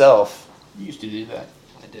gym itself, You used to do that.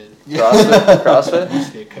 I did. CrossFit? Used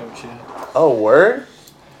to be a coach, yeah. Oh, word?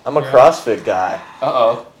 I'm a Yeah. CrossFit guy.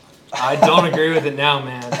 Uh-oh. I don't agree with it now,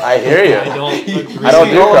 man. I hear you. I don't agree. I don't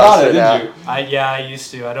do All about it, CrossFit now. didn't you? I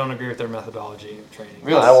used to. I don't agree with their methodology of training.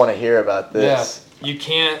 Really? I want to hear about this. You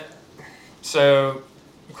can't. So,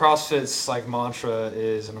 CrossFit's like mantra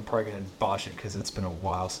is, and I'm probably gonna botch it because it's been a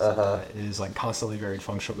while since I've done it. Is like constantly varied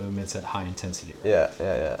functional movements at high intensity. Yeah.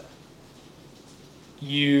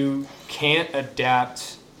 You can't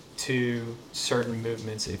adapt to certain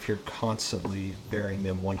movements if you're constantly varying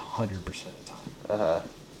them 100% of the time. Uh-huh.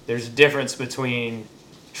 There's a difference between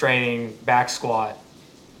training back squat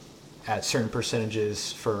at certain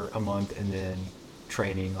percentages for a month and then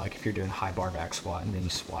training like if you're doing high bar back squat and then you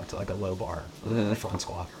squat to like a low bar or a front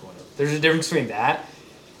squat or whatever. There's a difference between that,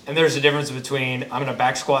 and there's a difference between I'm gonna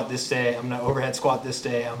back squat this day, I'm gonna overhead squat this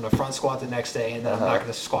day, I'm gonna front squat the next day, and then I'm not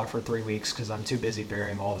gonna squat for 3 weeks because I'm too busy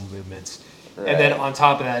varying all the movements. Right. And then on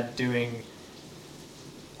top of that, doing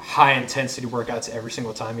high intensity workouts every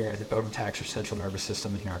single time you're going to overtax your central nervous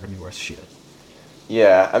system, and you're not going to be worth shit.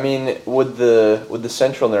 Yeah, I mean, would the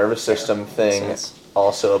central nervous system thing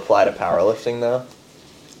also apply to powerlifting though?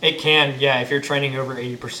 It can, yeah. If you're training over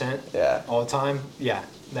 80% all the time, yeah.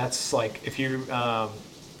 That's like if you,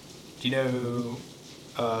 do you know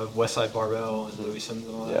Westside Barbell and Louis Simmons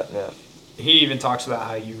and all that? Yeah. He even talks about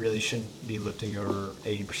how you really shouldn't be lifting over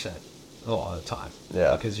 80% a lot of the time.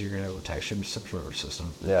 Yeah. Because you're going to overtax your central nervous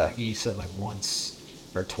system. Yeah. Like he said like once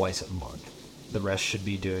or twice a month. The rest should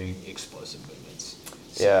be doing explosive movements.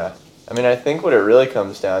 So, Yeah. I mean, I think what it really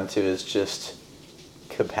comes down to is just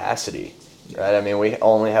capacity, right? I mean, we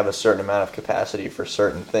only have a certain amount of capacity for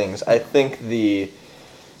certain things. I think the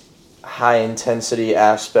high intensity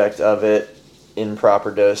aspect of it in proper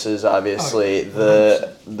doses, obviously,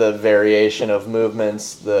 the variation of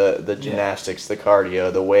movements, the gymnastics, the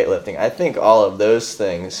cardio, the weightlifting. I think all of those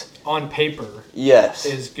things, on paper, yes,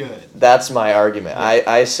 is good. That's my argument. Yeah.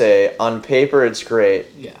 I say on paper it's great.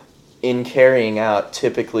 Yeah. In carrying out,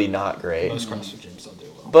 typically not great. Most CrossFit gyms don't do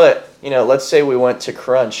well. But, let's say we went to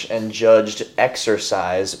Crunch and judged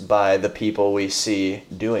exercise by the people we see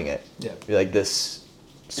doing it. Yeah. Be like, this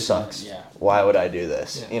sucks. Yeah. Why would I do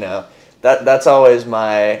this? Yeah. That's always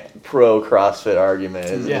my pro CrossFit argument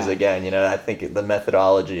is Yeah. again, I think the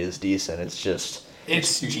methodology is decent. It's just...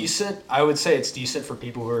 It's decent. I would say it's decent for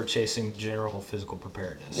people who are chasing general physical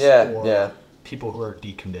preparedness. Yeah, or yeah. people who are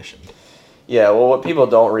deconditioned. Yeah, well, what people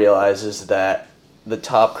don't realize is that the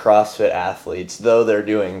top CrossFit athletes, though they're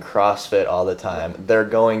doing CrossFit all the time, they're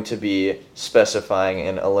going to be specifying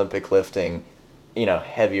in Olympic lifting,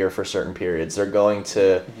 heavier for certain periods. They're going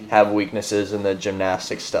to have weaknesses in the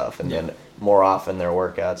gymnastic stuff, and then more often their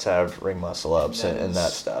workouts have ring muscle ups and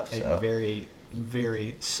that stuff. A So. very,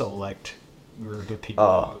 very select group of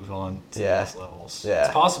people who move on to those levels. Yeah.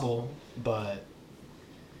 It's possible, but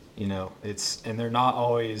and they're not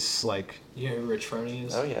always like who Rich Froning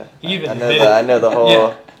is. Oh yeah, He even I know admitted, that. I know the whole.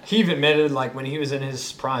 Yeah, he even admitted like when he was in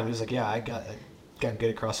his prime, he was like, I got good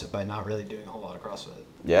at CrossFit by not really doing a whole lot of CrossFit.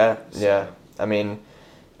 Yeah, So- yeah. I mean,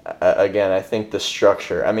 again, I think the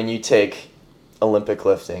structure. I mean, you take Olympic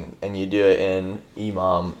lifting and you do it in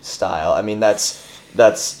EMOM style. I mean,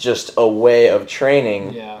 that's just a way of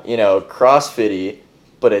training. Yeah. CrossFit-y,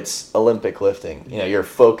 but it's Olympic lifting. You're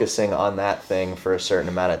focusing on that thing for a certain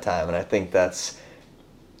amount of time, and I think that's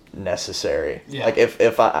necessary. Yeah. Like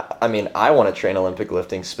if I want to train Olympic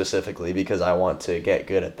lifting specifically because I want to get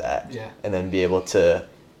good at that. Yeah. And then be able to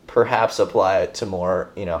perhaps apply it to more,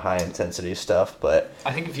 high intensity stuff, but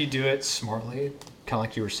I think if you do it smartly, kind of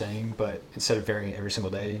like you were saying, but instead of varying every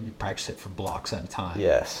single day, you practice it for blocks at a time.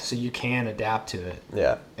 yes. So you can adapt to it.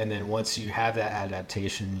 Yeah. And then once you have that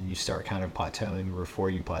adaptation and you start kind of plateauing, before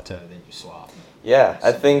you plateau, then you swap. Yeah,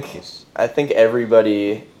 I think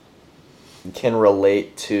everybody can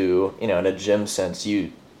relate to, in a gym sense,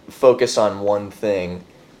 you focus on one thing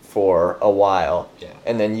for a while,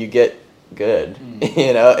 and then you get good.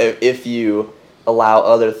 If you allow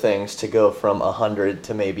other things to go from 100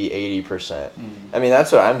 to maybe 80%. I mean,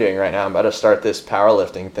 that's what I'm doing right now. I'm about to start this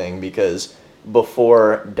powerlifting thing because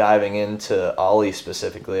before diving into Ollie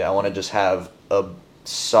specifically, I want to just have a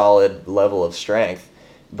solid level of strength.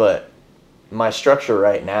 But my structure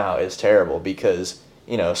right now is terrible because,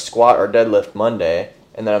 squat or deadlift Monday,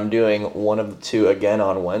 and then I'm doing one of the two again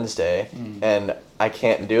on Wednesday, and I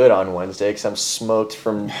can't do it on Wednesday because I'm smoked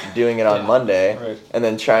from doing it on Monday, right. and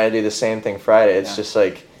then trying to do the same thing Friday. It's just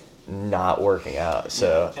like not working out.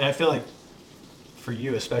 So And I feel like for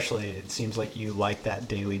you especially, it seems like you like that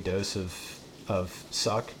daily dose of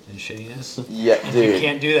suck and shittiness. yeah, And dude. you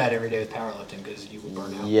can't do that every day with powerlifting because you will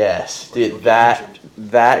burn out. Yes, Or you'll dude, get injured.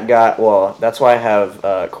 that got, well, that's why I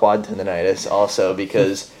have quad tendonitis also,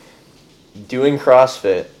 because doing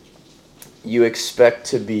CrossFit, you expect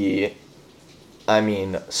to be,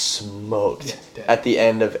 smoked Yeah, at the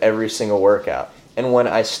end of every single workout. And when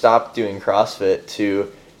I stopped doing CrossFit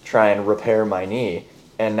to try and repair my knee,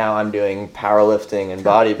 and now I'm doing powerlifting and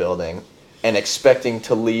bodybuilding, and expecting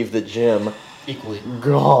to leave the gym Equally.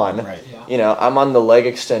 gone. Right. Yeah. I'm on the leg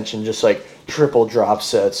extension, just like triple drop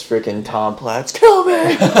sets, freaking Tom Platz, kill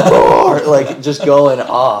me, roar, like just going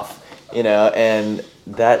off, and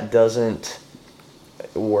that doesn't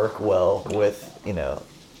work well with,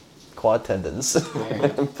 quad tendons.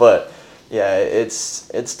 But yeah,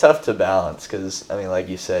 it's tough to balance because, like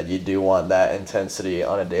you said, you do want that intensity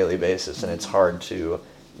on a daily basis, and it's hard to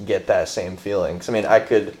get that same feeling. 'Cause, I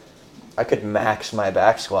could I could max my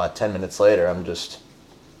back squat. 10 minutes later, I'm just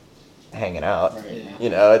hanging out. Right. You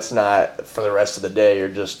know, it's not for the rest of the day. You're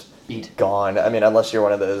just Beat. gone. I mean, unless you're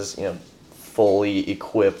one of those, you know, fully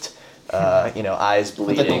equipped, you know, eyes With,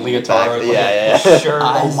 like, the bleeding. leotard, like- yeah. Sure.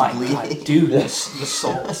 Eyes Oh my bleeding. god, dude. The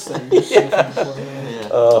salts that you're sucking for, yeah.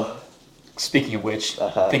 Oh, Speaking of which,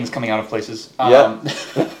 Uh-huh. things coming out of places. Yeah.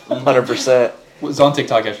 100%. Was on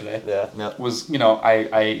TikTok yesterday. Yeah. Yep. Was, you know,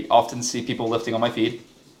 I often see people lifting on my feed.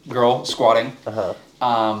 Girl squatting. Uh-huh.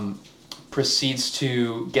 Proceeds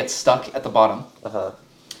to get stuck at the bottom, Uh-huh.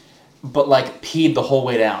 but like peed the whole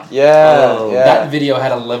way down. Yeah. Oh. yeah. That video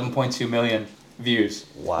had 11.2 million views.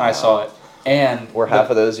 Wow. When I saw it. And Were half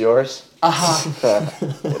of those yours?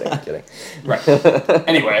 Kidding. Right.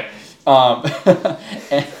 Anyway,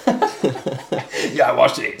 yeah, I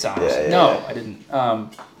watched it 8 times. Yeah, no, yeah. I didn't.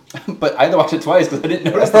 But I had to watch it twice because I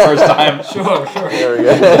didn't notice the first time. Sure. There we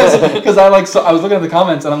go. Because I was looking at the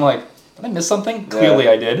comments and I'm like, did I miss something? Clearly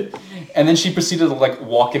I did. And then she proceeded to like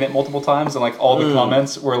walk in it multiple times, and like all the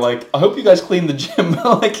comments were like, I hope you guys cleaned the gym.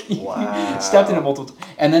 Like you Wow. stepped in it multiple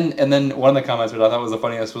times. And then one of the comments, which I thought was the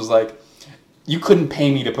funniest, was like, you couldn't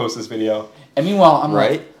pay me to post this video. And meanwhile, I'm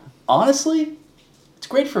Right. like, honestly, it's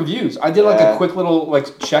great for views. I did like Yeah. a quick little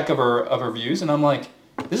like check of her views, and I'm like,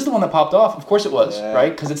 this is the one that popped off. Of course it was, Yeah.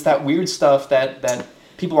 right? Because it's that weird stuff that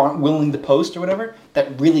people aren't willing to post or whatever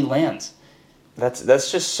that really lands.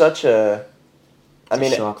 That's just such a. I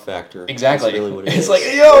mean, Oh, shock factor. Exactly. That's really what it It's is. like,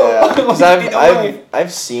 yo, yeah, 'cause like, no way.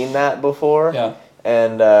 I've seen that before. Yeah.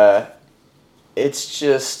 And it's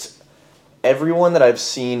just everyone that I've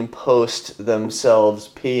seen post themselves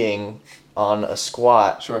peeing on a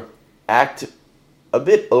squat Sure. act a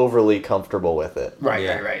bit overly comfortable with it. Right,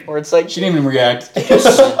 Yeah. right. Or it's like She didn't even react. you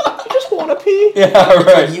just want to pee. Yeah,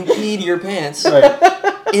 right. You peed your pants Right,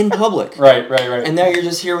 in public. right. And now you're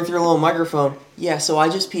just here with your little microphone. Yeah, so I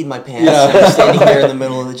just peed my pants. Yeah. And I'm standing there in the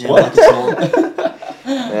middle of the gym like it's normal.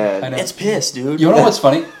 Man. I know. It's piss, dude. You know what's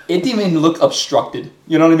funny? It didn't even look obstructed.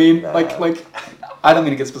 You know what I mean? Nah. Like I don't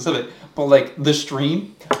mean to get specific, but like the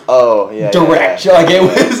stream, Oh yeah. direct. Yeah, Like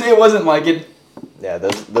it wasn't like it. yeah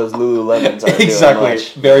those Lululemons aren't Exactly. doing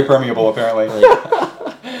much. Very permeable, apparently. Like,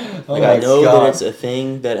 Oh I my know God. that it's a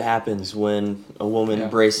thing that happens when a woman Yeah.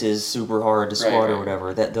 braces super hard to squat right. or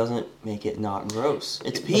whatever. That doesn't make it not gross.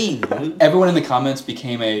 It's pee, dude. Everyone in the comments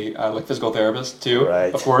became a like physical therapist too.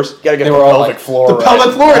 Right. Of course. Gotta get They the were all pelvic like, floor The right.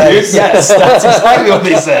 pelvic floor, dude. Yes. Yes, that's exactly what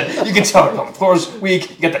they said. You can tell the pelvic floor is weak.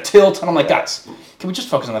 You get the tilt, and I'm like, guys, can we just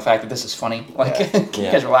focus on the fact that this is funny? Like, Yeah. can you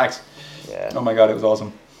Yeah. guys relax? Yeah. Oh my god, it was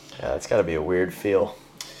awesome. Yeah, it's got to be a weird feel.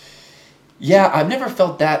 Yeah, I've never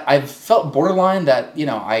felt that. I've felt borderline that, you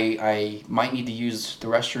know, I might need to use the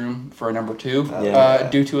restroom for a number 2 Yeah.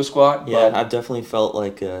 due to a squat. Yeah, But I've definitely felt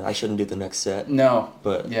like I shouldn't do the next set. no.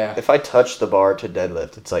 But Yeah. If I touch the bar to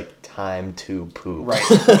deadlift, it's like time to poop. Right.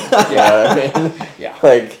 You know what I mean? Yeah.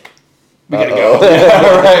 Like, We gotta Uh-oh. go.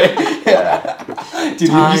 Yeah, right. Yeah. Dude,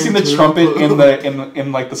 have Time you seen the to trumpet poop.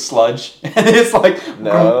 in like the sludge? And it's like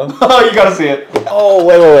No. Oh, you gotta see it. oh,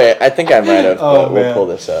 wait. I think I might have. Oh, but we'll man. pull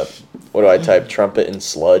this up. What do I type? Trumpet and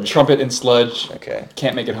sludge? Trumpet and sludge. Okay.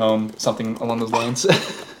 Can't make it home. Something along those lines.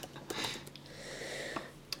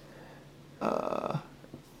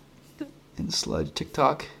 In sludge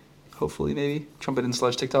TikTok. Hopefully, maybe. Trumpet and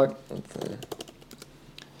sludge TikTok.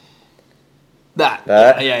 That.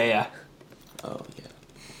 That? Yeah. oh yeah.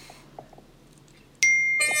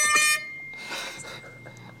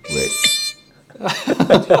 Wait.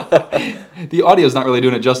 The audio's not really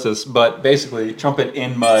doing it justice, but basically, trumpet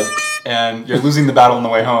in mud, and you're losing the battle on the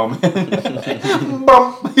way home.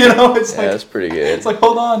 Bump, you know, it's Yeah, like that's pretty good. it's like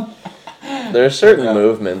hold on. There are certain Yeah.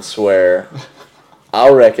 movements where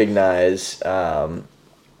I'll recognize,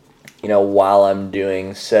 you know, while I'm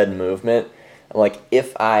doing said movement, I'm like,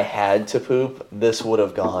 if I had to poop, this would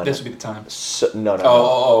have gone. This would be the time. No.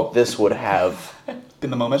 Oh. This would have In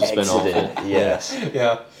the moment. been awful. exited. Yes.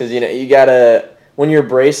 Yeah. Because, you know, you gotta, when you're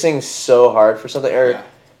bracing so hard for something, or Yeah.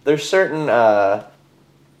 there's certain, you know,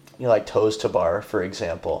 like toes to bar, for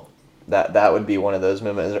example. That would be one of those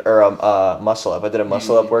movements, or muscle up. I did a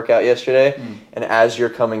muscle up workout yesterday, and as you're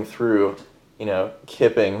coming through, you know,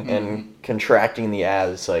 kipping and contracting the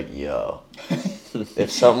abs, it's like, yo,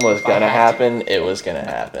 if something was gonna happen, it was gonna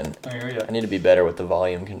happen. I hear you. I need to be better with the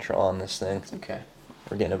volume control on this thing. Okay.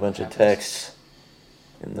 We're getting a bunch of Happens. texts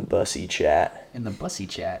in the bussy chat. In the bussy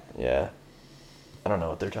chat. Yeah. I don't know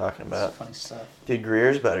what they're talking about. Funny stuff. Dude,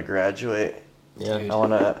 Greer's about to graduate. Yeah. Dude. I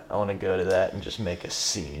wanna go to that and just make a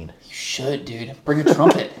scene. You should, dude. Bring a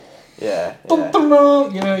trumpet. Yeah. You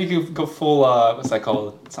know, you could go full. What's that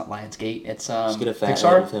called? It's not Lionsgate. It's Just get a fat head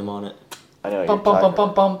Pixar. with him on it. I know what you're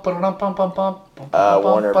talking about.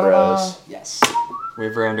 Warner Bros. Yes.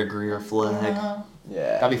 Wave around a Greer flag.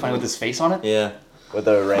 Yeah. That'd be funny with his face on it. Yeah. With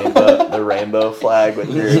the rainbow flag with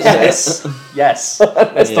your Yes. Yes.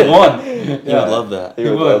 That's the Yeah. one. You would love that. He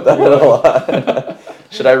would would. love that a lot.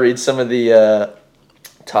 Should I read some of the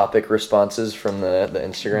topic responses from the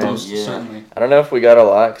Instagrams? Most Yeah. certainly. I don't know if we got a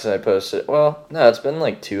lot because I posted. Well, no, it's been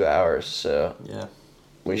like 2 hours, so Yeah.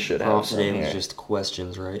 we should All have some today was here. just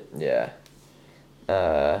questions, right? Yeah.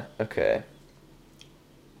 Okay.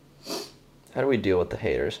 How do we deal with the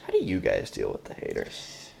haters? How do you guys deal with the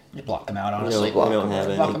haters? You block them out, We honestly. don't, we don't have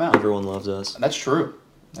Block any. them out. Everyone loves us. That's true.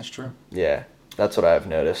 That's true. Yeah, that's what I've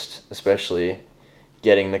noticed, especially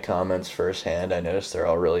getting the comments firsthand. I noticed they're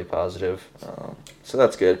all really positive. So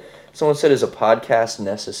that's good. Someone said, is a podcast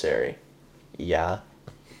necessary? Yeah.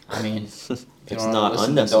 I mean, if you It's don't not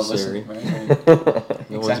listen, then don't unnecessary. listen, right? I mean,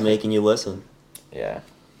 No one's Exactly. making you listen. Yeah,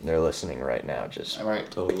 they're listening right now. Just all right.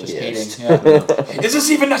 Totally. Just Yes. hating. Yeah. Is this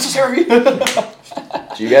even necessary?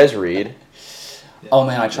 do you guys read Oh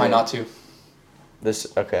man, I try not to. this?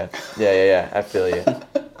 Okay. Yeah. I feel you.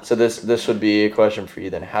 So this would be a question for you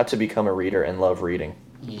then. How to become a reader and love reading?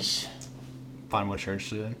 Yeesh. Find what you're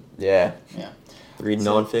interested in. Yeah. Yeah. Read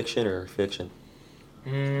nonfiction or fiction?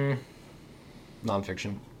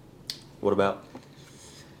 Nonfiction. What about?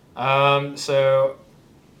 So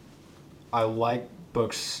I like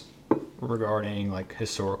books regarding like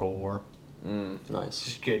historical war. Nice.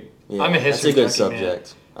 Just good. Yeah, I'm a history That's a good junkie, man.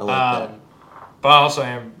 subject. I like that. But I also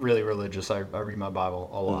am really religious. I read my Bible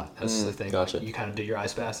a lot. That's the thing. Gotcha. You kind of do your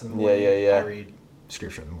ice baths in the Yeah, morning. yeah. I read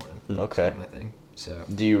scripture in the morning. Okay. That's my thing. So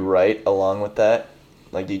Do you write along with that?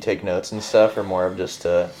 Like, do you take notes and stuff, or more of just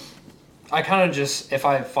I kind of just, if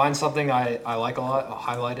I find something I like a lot, I'll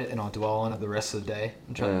highlight it and I'll dwell on it the rest of the day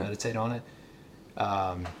and try to meditate on it.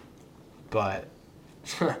 But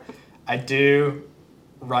I do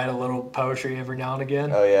write a little poetry every now and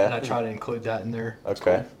again. Oh, yeah? And I try to include that in there.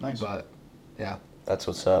 Okay, Nice. But yeah, that's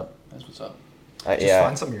what's up. That's what's up. just Yeah,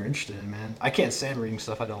 find something you're interested in, man. I can't stand reading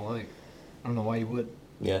stuff I don't like. I don't know why you would.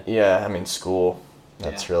 Yeah. yeah. I mean, school.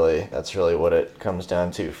 That's Yeah. really what it comes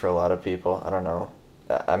down to for a lot of people. I don't know.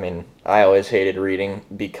 I mean, I always hated reading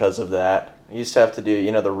because of that. I used to have to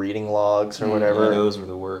do, the reading logs or whatever. Those were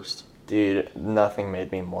the worst. Dude, nothing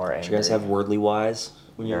made me more angry. Did you guys have Wordly Wise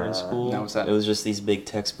when you were in Nah. school? No, what's that? It was just these big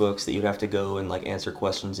textbooks that you'd have to go and like answer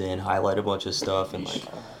questions in, highlight a bunch of stuff, and like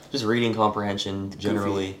just reading comprehension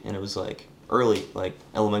generally. And it was like early, like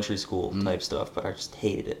elementary school type stuff, but I just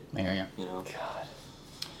hated it. Yeah. You know? God.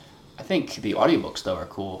 I think the audiobooks though are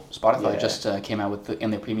cool. Spotify Yeah. just came out with in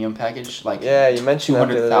their premium package, like Yeah, you mentioned that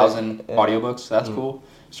the other day. 200,000 Yeah. audiobooks. So that's cool.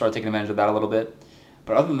 Started taking advantage of that a little bit.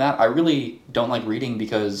 But other than that, I really don't like reading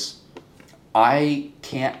because I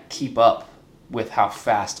can't keep up with how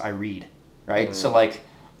fast I read. Right? So like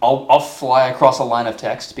I'll fly across a line of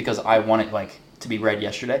text because I want it like to be read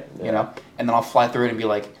yesterday, Yeah. and then I'll fly through it and be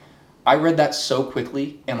like, I read that so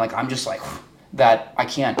quickly, and like I'm just like that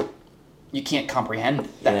you can't comprehend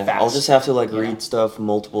that Yeah, fast. I'll just have to like Yeah. read stuff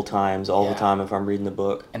multiple times all Yeah. the time if I'm reading the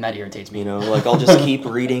book. and that irritates me. You know, like I'll just keep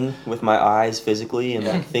reading with my eyes physically and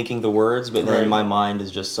like thinking the words, but then Right. my mind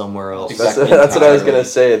is just somewhere else. Exactly. That's what I was Entirely. gonna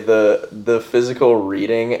say. The physical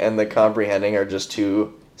reading and the comprehending are just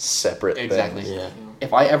two separate Exactly. things. Yeah.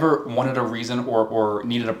 If I ever wanted a reason or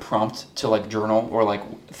needed a prompt to like journal or like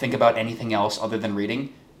think about anything else other than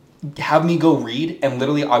reading, have me go read and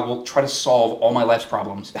literally I will try to solve all my life's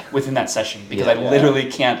problems within that session because Yeah. I literally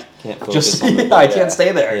can't Can't just focus on the I book. can't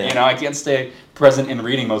stay there. Yeah. I can't stay present in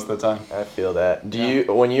reading most of the time. I feel that. Do Yeah.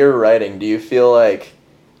 you, when you're writing, do you feel like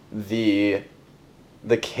the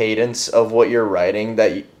cadence of what you're writing,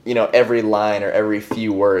 that every line or every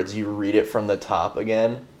few words you read it from the top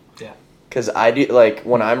again? Yeah. Because I do, like,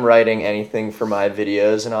 when I'm writing anything for my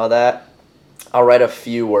videos and all that, I'll write a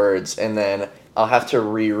few words and then I'll have to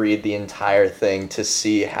reread the entire thing to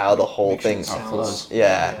see how the whole Make sure thing it sounds- sounds.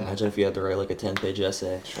 Yeah. Imagine if you had to write like a 10-page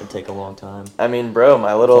essay. It'd take a long time. I mean, bro,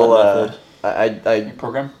 my little, That method. I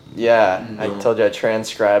Program? yeah, I Mhm. told you I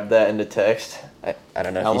transcribed that into text. I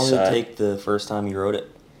don't know How if you long saw did it it. take the first time you wrote it?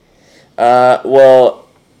 Well,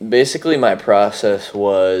 basically my process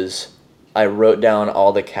was I wrote down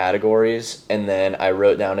all the categories and then I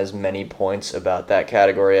wrote down as many points about that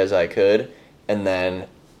category as I could, and then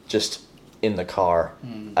just in the car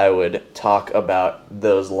I would talk about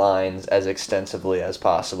those lines as extensively as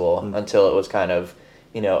possible until it was kind of,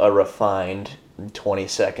 a refined 20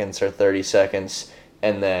 seconds or 30 seconds,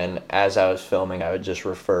 and then as I was filming I would just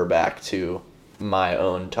refer back to my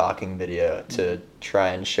own talking video to try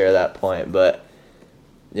and share that point. But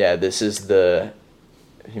yeah, this is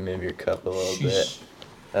you move your cup a little bit.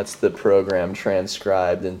 That's the program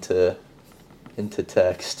transcribed into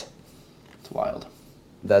text. It's wild.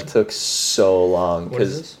 That took so long What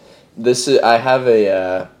is because this? I have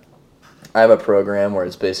a program where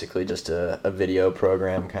it's basically just a video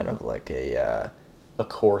program, kind of like a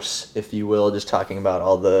course, if you will, just talking about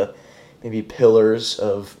all the maybe pillars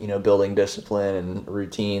of building discipline and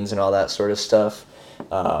routines and all that sort of stuff.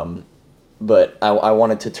 But I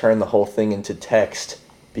wanted to turn the whole thing into text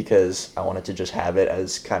because I wanted to just have it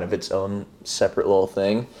as kind of its own separate little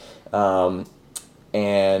thing.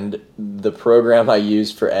 And the program I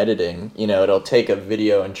used for editing, it'll take a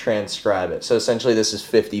video and transcribe it. So essentially this is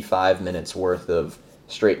 55 minutes worth of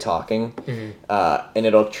straight talking. And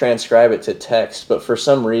it'll transcribe it to text, but for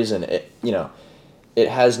some reason it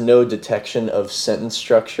has no detection of sentence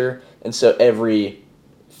structure, and so every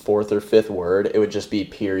fourth or fifth word it would just be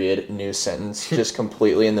period, new sentence, just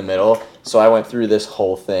completely in the middle. So I went through this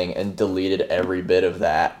whole thing and deleted every bit of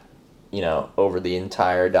that over the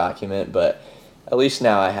entire document, but at least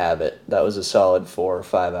now I have it. That was a solid 4 or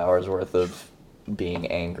 5 hours worth of being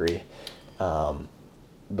angry.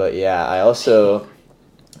 But yeah,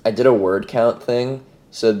 I did a word count thing.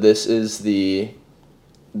 So this is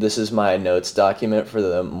my notes document for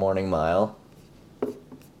the morning mile.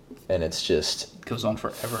 And it's just It goes on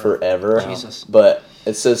forever. forever. Jesus. But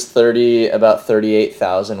it says about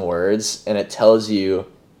 38,000 words, and it tells you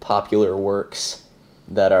popular works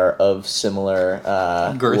that are of similar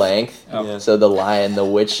Girth. length. Oh. Yeah. So The Lion, the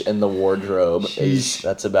Witch, and the Wardrobe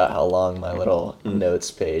that's about how long my little notes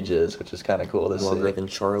page is, which is kind of cool to Longer see. than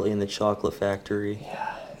Charlie and the Chocolate Factory.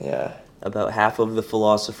 Yeah. About half of the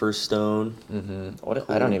Philosopher's Stone.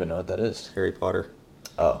 I don't even know what that is. Harry Potter.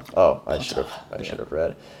 Oh, I should have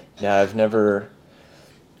read. Yeah, I've never.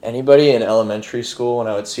 Anybody in elementary school, when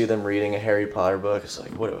I would see them reading a Harry Potter book, it's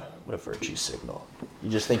like, what a virtue signal. You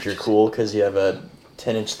just think you're cool because you have a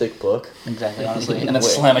 10-inch thick book. Exactly, honestly. And then Wait.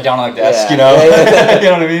 slam it down on the desk, Yeah. Yeah. You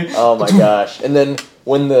know what I mean? Oh my gosh! And then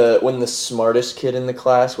when the smartest kid in the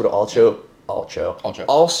class would also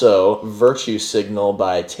virtue signal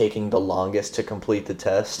by taking the longest to complete the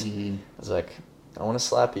test, I was like, I want to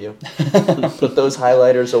slap you. Put those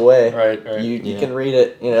highlighters away. Right. You can read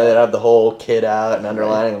it. They'd have the whole kid out and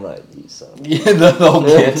underlining. I'm like, you son. of a-" Yeah, the whole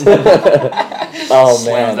kid. Oh Slams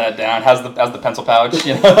man, that down. Has the pencil pouch,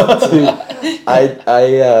 dude,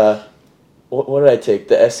 I what did I take?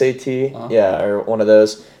 The SAT? Uh-huh. Yeah, or one of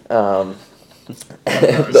those. The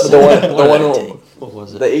What one did I take? What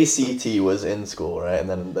was it? the ACT was in school, right? And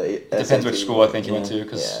then the Depends SAT which school I think you went Yeah. to,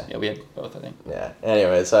 because Yeah. we had both, I think. Yeah.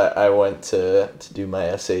 Anyways, I went to do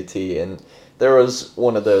my SAT, and there was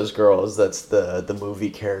one of those girls that's the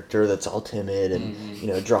movie character that's all timid and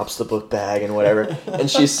drops the book bag and whatever. And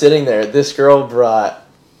she's sitting there. This girl brought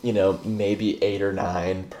maybe 8 or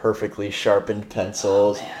 9 perfectly sharpened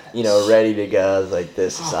pencils, ready to go. I was like,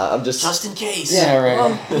 this is I'm just in case. Yeah,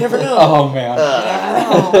 right. you never know. Oh, man.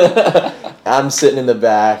 I'm sitting in the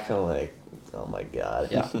back. I'm like, oh my god.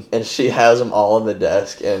 Yeah. And she has them all on the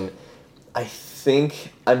desk, and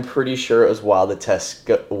I'm pretty sure it was while the test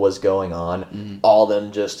was going on. All of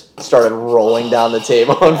them just started rolling down the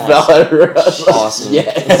table and fell at her. Awesome.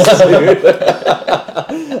 Yes,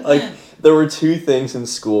 dude. Like, there were 2 things in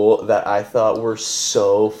school that I thought were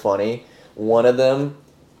so funny. One of them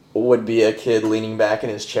would be a kid leaning back in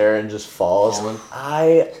his chair and just falls. Falling.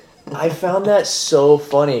 I found that so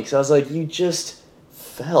funny because I was like, you just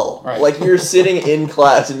fell. Right. Like, you're sitting in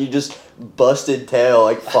class and you just busted tail,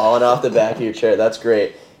 like, falling off the back of your chair. That's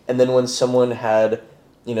great. And then when someone had,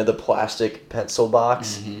 the plastic pencil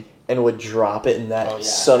box and would drop it, and that Oh, yeah.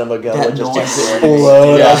 son of a gun That would just noise.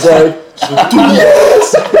 explode. Yeah. I was like,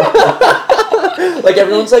 yes! Like,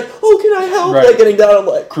 everyone's like, oh, can I help? Right. Like, getting down, I'm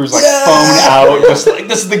like, Crew's like yeah! phone out, just like,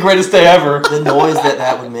 this is the greatest day ever. The noise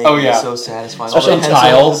that would make Oh, yeah. is so satisfying. Especially All the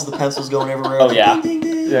tiles. the pencils going everywhere. Oh, yeah. Ding,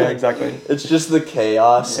 ding, ding. Yeah, exactly. It's just the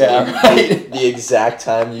chaos. Yeah, and right. the exact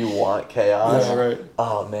time you want chaos. Yeah, right.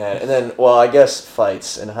 Oh, man. And then, well, I guess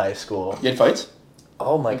fights in high school. You had fights?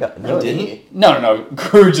 Oh, my God. You didn't? No.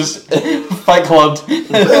 Crew just fight clubbed.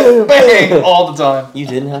 Bang! All the time. You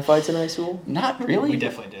didn't have fights in high school? Not really. We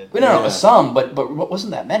definitely did. No, it was some, but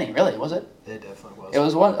wasn't that many, really, was it? It definitely was. It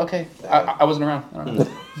was one? Okay. I wasn't around. I don't know.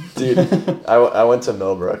 Dude, I went to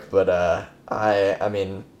Millbrook, but I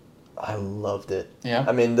mean, I loved it. Yeah.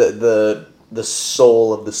 I mean, the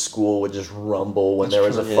soul of the school would just rumble when there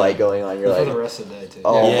was a true, fight yeah. going on. You're For the like, rest of the day, too.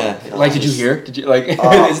 oh Yeah. my God. Like, did you hear? Did you, like,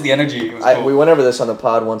 Oh. it's the energy. It was cool. We went over this on the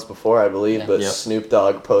pod once before, I believe, Yeah. but Yep. Snoop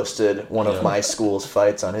Dogg posted one of Yeah. my school's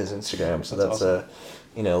fights on his Instagram, so That's that's a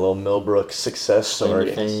little Millbrook success Claim story.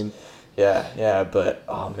 to fame. Yeah, but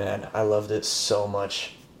oh man, I loved it so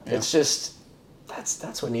much. Yeah. It's just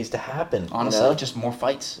that's what needs to happen. Honestly, you know? just more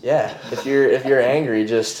fights. Yeah, if you're angry,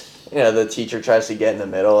 just the teacher tries to get in the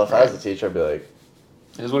middle. If I was the teacher, I'd be like,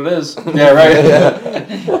 It is what it is. Yeah, right.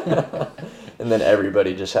 yeah. And then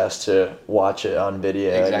everybody just has to watch it on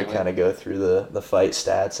video and Exactly. you kind of go through the fight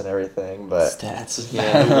stats and everything. But Stats.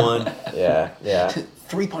 Yeah, who won? yeah.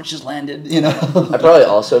 3 punches landed. I probably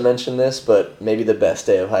also mentioned this, but maybe the best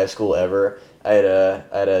day of high school ever. I had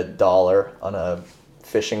a $1 on a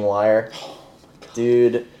fishing wire.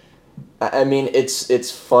 Dude, I mean,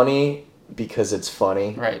 it's funny because it's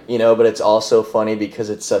funny, Right. But it's also funny because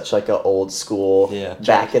it's such like a old school,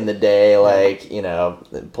 back in the day, like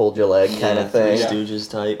pulled your leg kind of thing. Three Stooges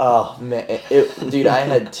type. Oh man, dude, I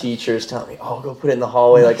had teachers tell me, "Oh, go put it in the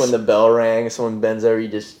hallway." Like when the bell rang, someone bends over, you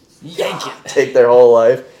just Yank it. take their whole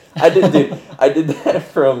life. I did that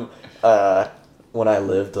from when I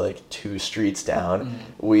lived like 2 streets down.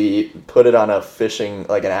 We put it on a fishing,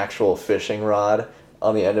 like an actual fishing rod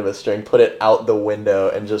on the end of a string, put it out the window,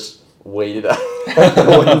 and just waited out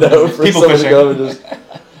the window for People someone fishing. to go and just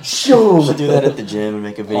You should do that at the gym and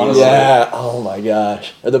make a video. Honestly. Yeah. Oh my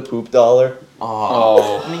gosh. Or the poop dollar.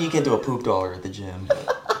 Oh. I mean, you can't do a poop dollar at the gym.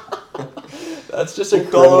 That's just a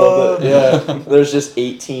criminal. Yeah. There's just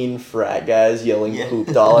 18 frat guys yelling poop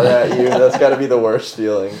dollar at you. That's got to be the worst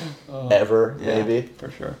feeling ever, maybe. For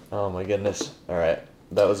sure. Oh my goodness. All right.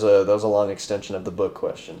 That was a long extension of the book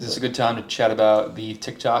question. Is this a good time to chat about the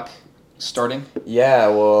TikTok starting? Yeah,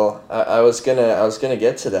 well, I was gonna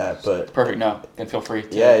get to that, but Perfect. No, and feel free to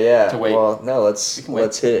to wait. Well, no, You can wait.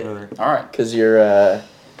 let's hit it. All right. Because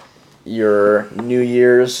your New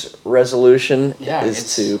Year's resolution is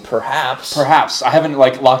it's- to perhaps Perhaps I haven't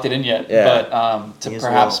locked it in yet, Yeah. but to Me as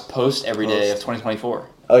perhaps well. post every day of Post. 2024.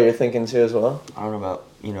 Oh, you're thinking too as well? I don't know about,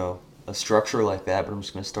 a structure like that, but I'm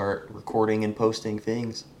just going to start recording and posting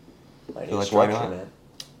things. I feel like, why not? man.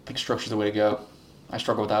 I think structure's the way to go. I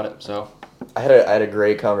struggle without it, so. I had a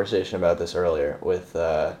great conversation about this earlier with.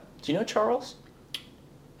 Do you know Charles?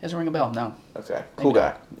 It doesn't ring a bell. No. Okay, cool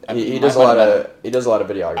guy. I He might does a have lot met of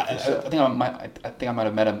videography I stuff. think I might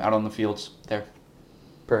have met him out on the fields there.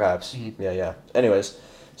 Perhaps. Mhm. Yeah. Anyways,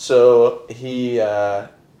 so he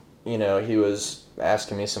he was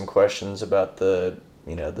asking me some questions about the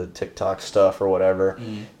TikTok stuff or whatever,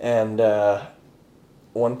 and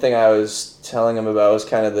one thing I was telling him about was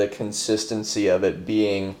kind of the consistency of it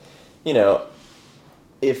being,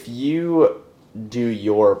 if you do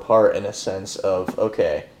your part in a sense of,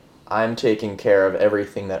 okay, I'm taking care of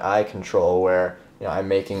everything that I control, where I'm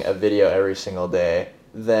making a video every single day,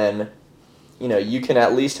 then you can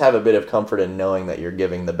at least have a bit of comfort in knowing that you're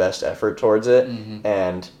giving the best effort towards it.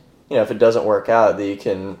 And if it doesn't work out, that you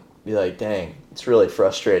can be like, dang, it's really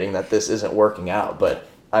frustrating that this isn't working out, but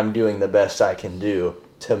I'm doing the best I can do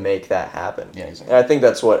to make that happen. Yeah, exactly. And I think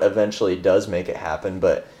that's what eventually does make it happen.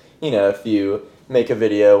 But if you make a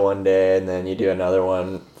video one day and then you do another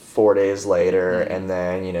one 4 days later, and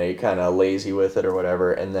then you're kind of lazy with it or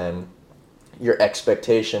whatever, and then your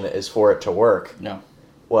expectation is for it to work, No.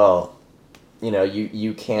 well,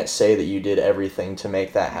 you can't say that you did everything to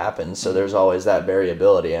make that happen. So there's always that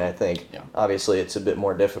variability, and I think obviously it's a bit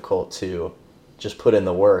more difficult to just put in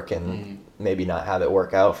the work and maybe not have it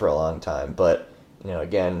work out for a long time. But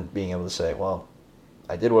again, being able to say, well,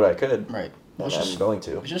 I did what I could, Right. and I'm going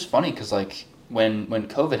to. It was just funny because when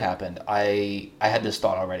COVID happened, I had this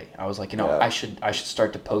thought already. I was like, Yeah. I should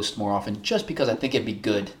start to post more often, just because I think it'd be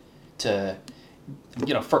good to,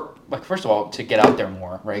 first of all, to get out there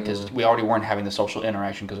more, right? Because we already weren't having the social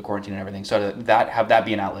interaction because of quarantine and everything. So have that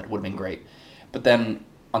be an outlet would have been great. But then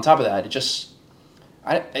on top of that,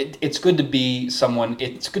 it's good to be someone.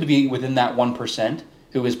 It's good to be within that 1%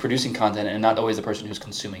 who is producing content and not always the person who's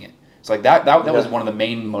consuming it. So that was one of the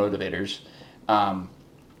main motivators.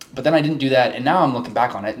 But then I didn't do that, and now I'm looking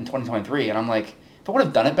back on it in 2023, and I'm like, if I would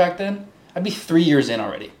have done it back then, I'd be 3 years in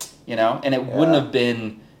already, and it wouldn't have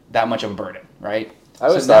been that much of a burden, right? I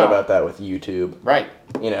always thought about that with YouTube. Right.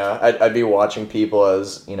 I'd be watching people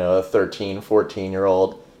as, a 13,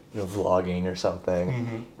 14-year-old, vlogging or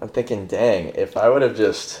something. I'm thinking, dang, if I would have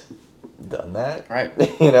just done that, Right.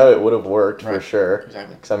 it would have worked for Right. sure.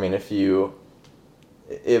 Exactly. Because,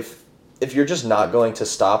 if you're just not going to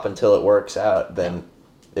stop until it works out, then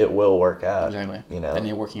it will work out. Exactly. And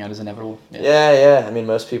you're working out is inevitable. Yeah. I mean,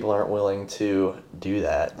 most people aren't willing to do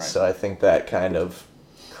that. Right. So I think that kind of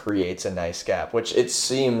creates a nice gap, which it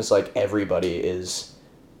seems like everybody is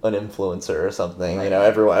an influencer or something. Right.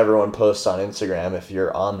 Everyone posts on Instagram. If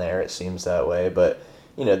you're on there, it seems that way. But,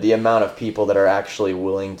 the amount of people that are actually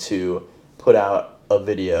willing to put out a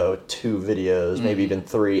video, 2 videos, maybe even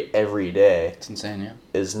 3 every day It's insane, yeah.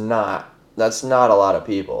 is not that's not a lot of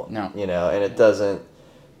people. No. You know, and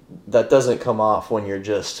that doesn't come off when you're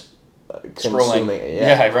just consuming. Scrolling.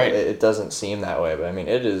 Yeah, right. It doesn't seem that way, but I mean,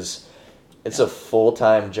 it's a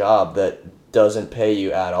full-time job that doesn't pay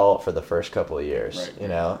you at all for the first couple of years, Right. you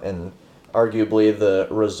know, and arguably the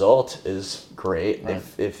result is great Right.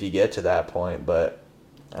 if you get to that point, but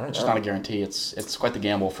I don't It's know. just not a guarantee. It's quite the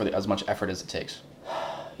gamble for as much effort as it takes.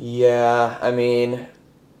 Yeah, I mean,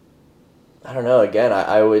 I don't know. Again,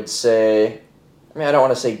 I would say, I mean, I don't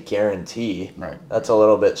want to say guarantee. Right. That's a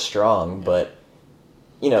little bit strong, but,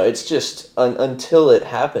 you know, it's just until it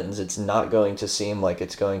happens, it's not going to seem like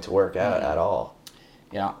it's going to work out at all.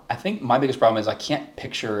 Yeah, I think my biggest problem is I can't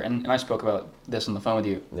picture, and I spoke about this on the phone with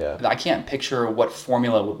you. Yeah. I can't picture what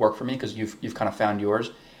formula would work for me because you've kind of found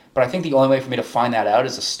yours. But I think the only way for me to find that out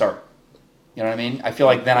is to start. You know what I mean? I feel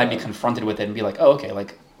like then I'd be confronted with it and be like, oh, okay,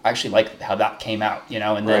 like I actually like how that came out, you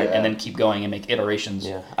know, and then Right, yeah. and then keep going and make iterations.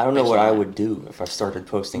 Yeah, I don't know based what on I that. would do if I started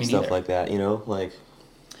posting Me stuff neither. like that. You know, like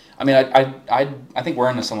I mean, I think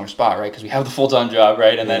we're in a similar spot, right? Because we have the full time job,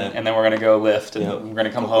 right? And Yeah. then we're gonna go lift, and Yeah. we're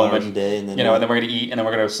gonna come Couple home, hours and a day, and then you know, and then we're gonna eat, and then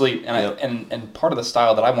we're gonna go sleep. And Yep. and part of the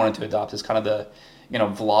style that I wanted to adopt is kind of the, you know,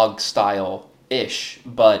 vlog style ish,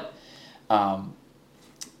 but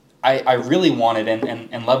I really wanted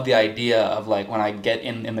and love the idea of like when I get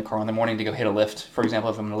in the car in the morning to go hit a lift, for example,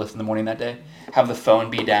 if I'm gonna lift in the morning that day, have the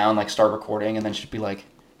phone be down, like start recording, and then just be like,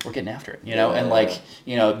 we're getting after it, you know, and Yeah. like,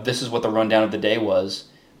 you know, this is what the rundown of the day was,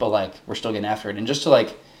 but like we're still getting after it, and just to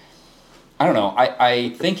like, I don't know, I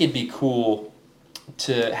think it'd be cool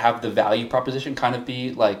to have the value proposition kind of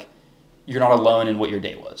be like, you're not alone in what your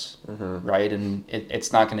day was, right, and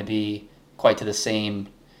it's not going to be quite to the same.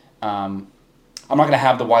 I'm not going to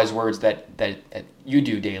have the wise words that you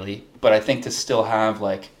do daily, but I think to still have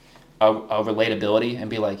like a relatability and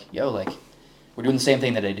be like, yo, like we're doing the same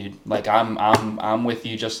thing today, dude. Like I'm with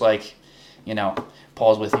you, just like, you know,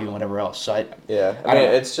 Paul's with you and whatever else. So Yeah, I I mean,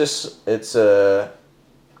 don't know. it's a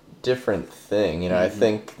different thing, you know. I Mm-hmm.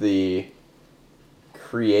 think the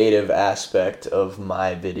creative aspect of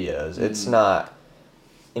my videos, it's Mm-hmm. not,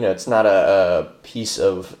 you know, it's not a piece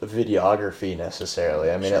of videography necessarily.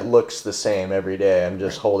 I mean, Sure. it looks the same every day. I'm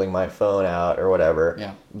just Right. holding my phone out or whatever.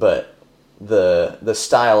 Yeah. But the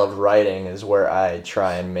style of writing is where I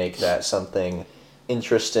try and make that something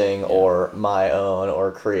interesting or my own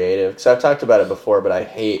or creative. Because I've talked about it before, but I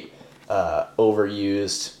hate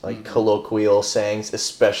overused like colloquial sayings,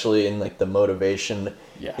 especially in like the motivation,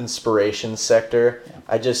 Yeah. inspiration sector.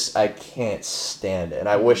 Yeah. I can't stand it, and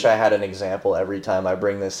I wish I had an example every time I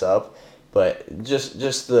bring this up. But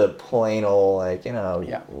just the plain old, like, you know,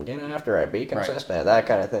 Yeah. getting after it, be Right. consistent, that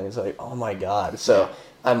kind of thing. It's like, oh my God. So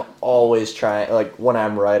I'm always trying, like when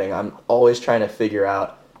I'm writing, I'm always trying to figure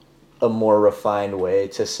out a more refined way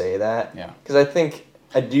to say that. Yeah. Because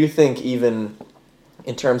I do think even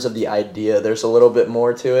in terms of the idea, there's a little bit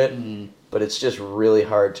more to it, but it's just really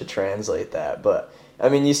hard to translate that. But I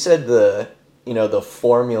mean, you said the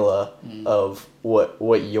formula of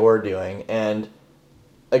what you're doing, and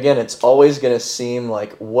again, it's always going to seem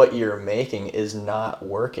like what you're making is not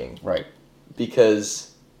working Right. because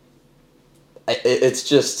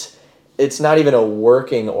it's not even a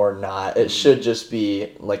working or not. It should just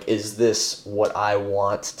be like, is this what I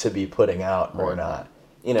want to be putting out or Right. not?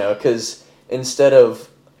 You know, because instead of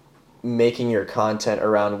making your content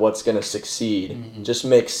around what's going to succeed, just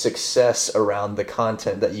make success around the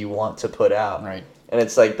content that you want to put out. Right. And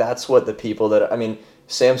it's like, that's what the people that, I mean,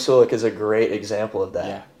 Sam Sulik is a great example of that.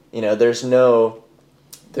 Yeah. You know, there's no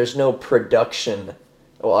production.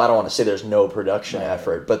 Well, I don't want to say there's no production Right.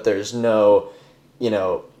 effort, but there's no, you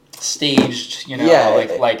know, Staged, you know, Yeah,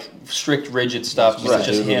 like strict, rigid stuff. He's It's just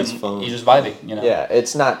just doing him. his phone. He's just vibing, you know. yeah,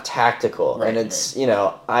 it's not tactical, Right, and it's you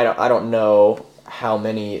know, I don't know how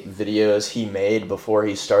many videos he made before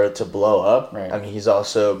he started to blow up. Right. I mean, he's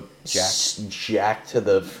also Jacked. jacked to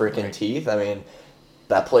the freaking Right. teeth. I mean,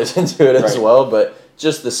 that plays into it as Right. well, but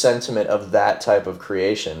just the sentiment of that type of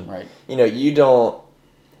creation. Right. You know, you don't.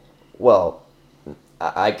 Well,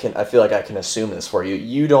 I feel like I can assume this for you.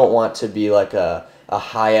 You don't want to be like a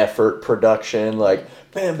high effort production, like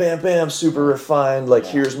bam, bam, bam, super refined. Like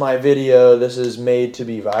here's my video. This is made to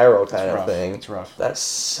be viral kind of rough. thing. It's rough. That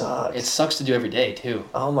sucks. It sucks to do every day too.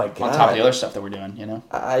 Oh my god. On top of the other stuff that we're doing, you know.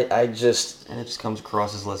 I just And it just comes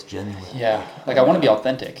across as less genuine. Yeah, like I want to be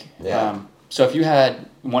authentic. Yeah. So if you had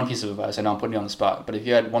one piece of advice, I know I'm putting you on the spot, but if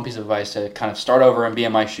you had one piece of advice to kind of start over and be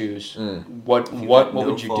in my shoes, what If you what had what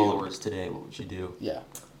no would you do? followers today, what would you do? Yeah.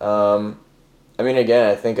 I mean, again,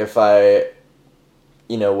 I think if I,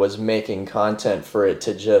 you know, was making content for it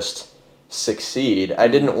to just succeed, I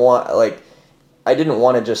didn't want, like, I didn't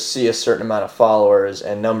want to just see a certain amount of followers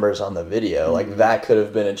and numbers on the video. Like that could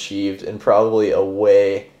have been achieved in probably a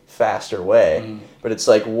way faster way. But it's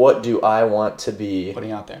like, what do I want to be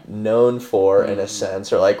putting out there known for in a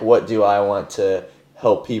sense, or like what do I want to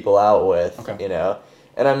help people out with, Okay. you know?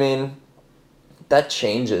 And I mean, that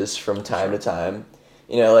changes from time to time.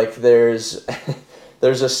 You know, like there's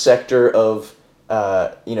there's a sector of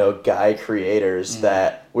you know, guy creators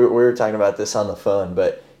that we were talking about this on the phone,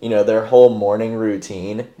 but you know, their whole morning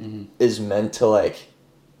routine is meant to like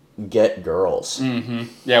get girls.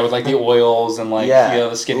 Yeah, with like the oils and like Yeah, you know,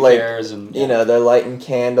 the skincares and you know, they're lighting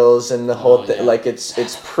candles and the whole thing. yeah. Like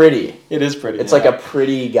it's pretty. it is pretty. It's like a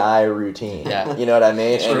pretty guy routine. Yeah. You know what I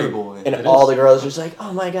mean? Pretty And, boy. and It all is. the girls are just like,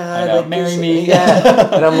 oh my God. I know, like, marry this- me.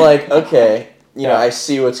 Yeah. And I'm like, okay, you know, Yeah. I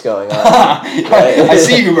see what's going on. I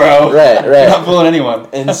see you, bro. Right, You're not fooling anyone.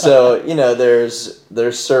 And so, you know, there's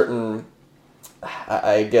certain,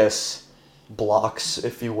 I guess, blocks,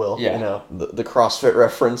 if you will. Yeah. You know, the CrossFit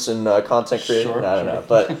reference and content creation. Sure, I don't sure. know.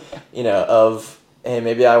 But, you know, of, hey,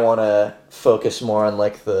 maybe I want to focus more on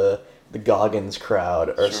like the Goggins crowd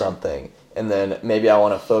or Sure. something. And then maybe I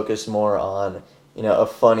want to focus more on, you know, a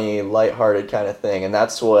funny, lighthearted kind of thing. And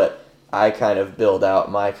that's what I kind of build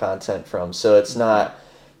out my content from. So it's not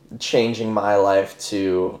changing my life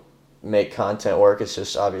to make content work. It's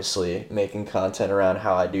just obviously making content around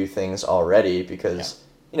how I do things already, because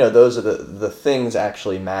you know, those are the things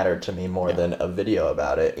actually matter to me more than a video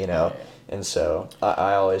about it, you know. And so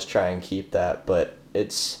I always try and keep that, but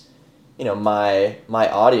it's, you know, my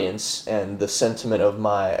audience and the sentiment of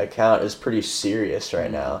my account is pretty serious right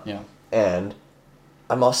now. Yeah. And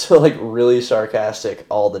I'm also like really sarcastic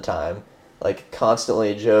all the time, like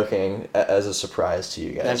constantly joking as a surprise to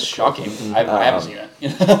you guys. That's shocking. I haven't seen it.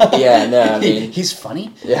 Yeah, no, I mean, he's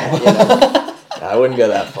funny. yeah, you know, I wouldn't go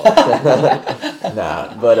that far.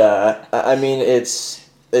 Nah, but I mean,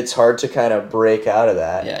 it's hard to kind of break out of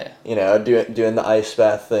that. Yeah. You know, doing the ice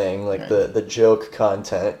bath thing, like Right. the joke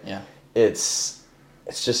content. Yeah. It's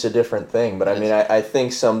just a different thing. But I It mean, is. I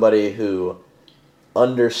think somebody who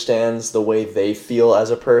understands the way they feel as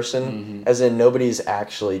a person, as in nobody's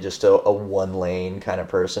actually just a one lane kind of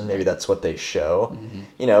person. Maybe that's what they show,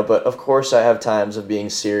 you know, but of course I have times of being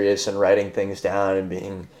serious and writing things down and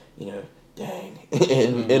being, you know, dang,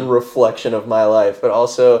 in reflection of my life. But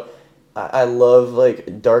also I love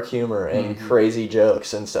like dark humor and crazy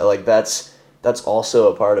jokes and stuff. Like that's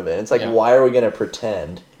also a part of it. It's like, Yeah. why are we going to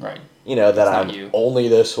pretend, Right. you know, that It's not I'm you. only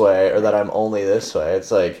this way or that I'm only this way?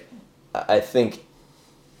 It's like, I think,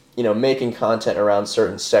 you know, making content around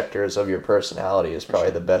certain sectors of your personality is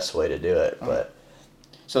probably the best way to do it. But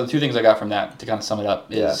So the two things I got from that, to kind of sum it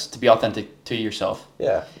up, is Yeah. to be authentic to yourself,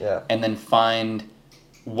 yeah, and then find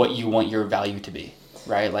what you want your value to be.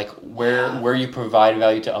 Right, like where you provide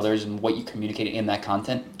value to others and what you communicate in that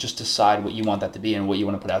content. Just decide what you want that to be and what you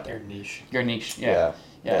want to put out there. Niche. Your niche, Yeah.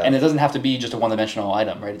 yeah. And it doesn't have to be just a one-dimensional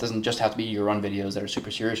item, right? It doesn't just have to be your own videos that are super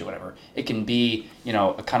serious or whatever. It can be, you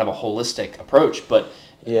know, a kind of a holistic approach, but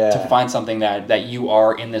Yeah. to find something that you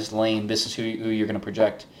are in this lane, this is who you're going to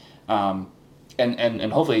project,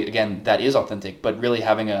 and hopefully again that is authentic, but really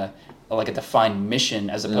having a defined mission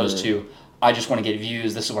as opposed to I just want to get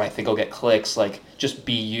views. This is what I think will get clicks. Like just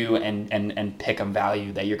be you and pick a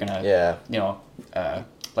value that you're gonna Yeah. you know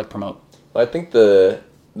like promote. Well, I think the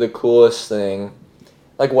coolest thing,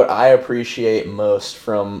 like what I appreciate most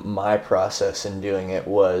from my process in doing it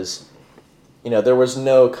was, you know, there was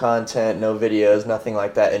no content, no videos, nothing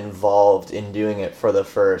like that involved in doing it for the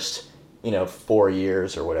first, you know, 4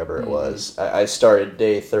 years or whatever it was. I started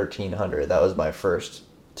day 1300. That was my first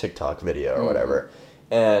TikTok video or whatever.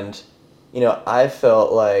 And, you know, I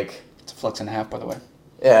felt like, It's a flex and a half, by the way.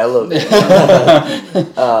 yeah, a little bit.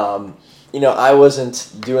 You know, I wasn't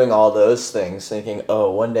doing all those things thinking,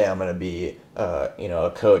 oh, one day I'm going to be, you know,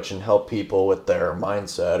 a coach and help people with their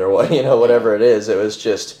mindset or what, you know, whatever it is. It was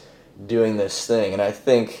just doing this thing. And I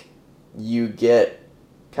think you get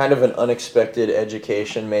kind of an unexpected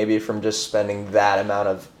education maybe from just spending that amount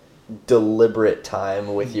of deliberate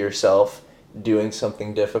time with yourself doing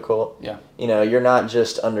something difficult. Yeah. You know, you're not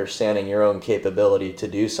just understanding your own capability to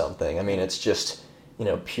do something. I mean, it's just, you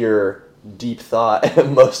know, pure deep thought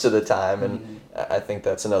most of the time. And I think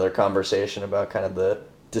that's another conversation about kind of the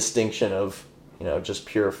distinction of, you know, just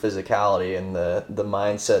pure physicality and the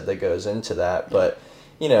mindset that goes into that. But,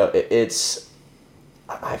 you know,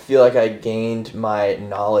 I feel like I gained my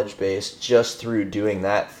knowledge base just through doing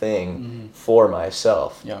that thing for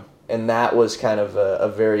myself. Yeah. And that was kind of a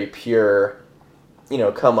very pure, you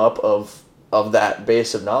know, come up of that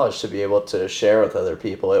base of knowledge to be able to share with other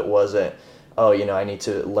people. It wasn't, oh, you know, I need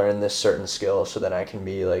to learn this certain skill so that I can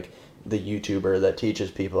be like the YouTuber that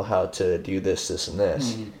teaches people how to do this, this, and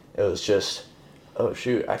this. Mm-hmm. It was just, oh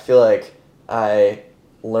shoot, I feel like I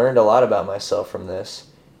learned a lot about myself from this,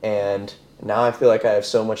 and now I feel like I have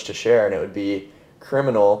so much to share, and it would be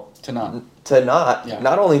criminal To not.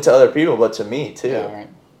 not only to other people, but to me too. Yeah, right.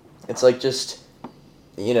 It's like just,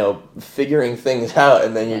 figuring things out,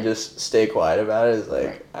 and then you Right. just stay quiet about it is like,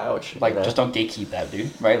 Right. ouch. Like, just don't gatekeep that,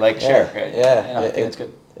 dude. Right? Like, Yeah, share. Right? yeah. And I think that's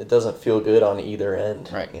good. It doesn't feel good on either end.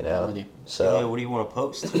 Right. I'm with you. So What do you want to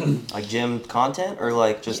post? Like gym content or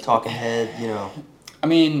like just talking head? I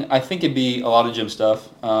mean, I think it'd be a lot of gym stuff.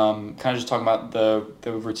 Kind of just talking about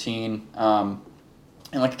the routine. And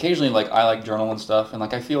like occasionally, like I like journal and stuff. And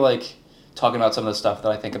like I feel like talking about some of the stuff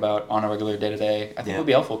that I think about on a regular day to day, I think would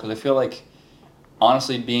be helpful because I feel like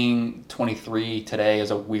honestly being 23 today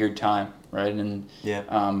is a weird time, right? And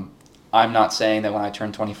I'm not saying that when I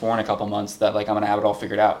turn 24 in a couple months that like I'm gonna have it all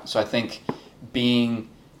figured out. So I think being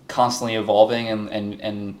constantly evolving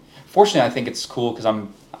and fortunately I think it's cool because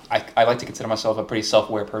I like to consider myself a pretty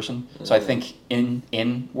self-aware person. So I think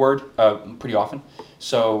inward pretty often.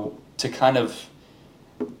 So to kind of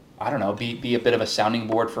I don't know be a bit of a sounding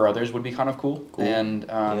board for others would be kind of cool. And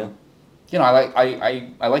I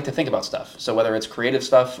like to think about stuff. So whether it's creative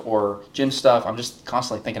stuff or gym stuff, I'm just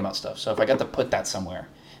constantly thinking about stuff. So if I got to put that somewhere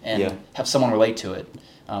and have someone relate to it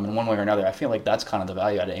in one way or another, I feel like that's kind of the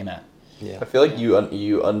value I'd aim at. Yeah. I feel like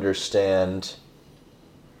you understand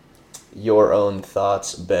your own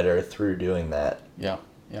thoughts better through doing that. Yeah.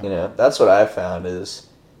 That's what I found is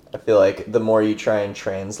I feel like the more you try and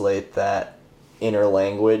translate that inner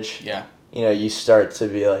language, you start to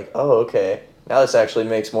be like, oh, okay, now this actually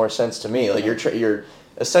makes more sense to me. Like you're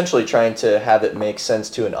essentially trying to have it make sense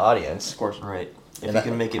to an audience. Of course. Right. If you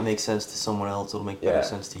can make it make sense to someone else, it'll make better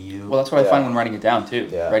sense to you. Well, that's what I find when writing it down too.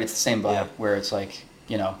 Yeah. Right. It's the same vibe where it's like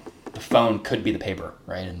the phone could be the paper,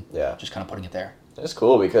 right, and just kind of putting it there. It's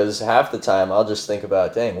cool because half the time I'll just think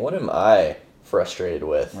about, dang, what am I frustrated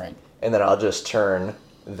with? Right. And then I'll just turn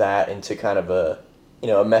that into kind of a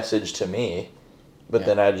message to me, but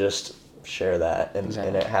then I just share that and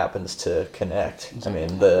it happens to connect. Exactly. I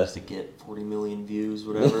mean to get 40 million views,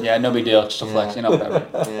 whatever. Yeah, no big deal. Just a flex, whatever.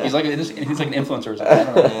 Yeah. He's like an influencer or something. I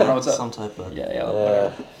don't know what's up. Some type of.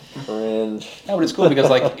 Whatever. Cringe. No, but it's cool because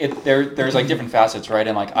like there's like different facets, right?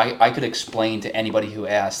 And like I could explain to anybody who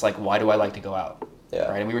asks like why do I like to go out,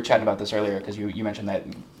 right? And we were chatting about this earlier because you mentioned that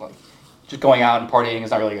like just going out and partying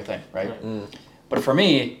is not really your thing, right? But for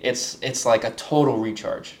me, it's like a total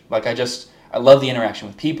recharge. Like I love the interaction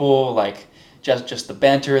with people, like just the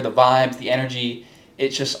banter, the vibes, the energy.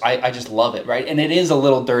 It's just I just love it, right? And it is a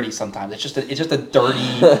little dirty sometimes. It's just a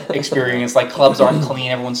dirty experience. Like clubs aren't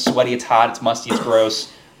clean, everyone's sweaty, it's hot, it's musty, it's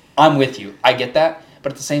gross. I'm with you. I get that,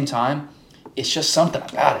 but at the same time, it's just something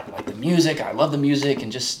about it. Like the music, I love the music,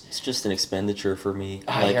 and just it's just an expenditure for me.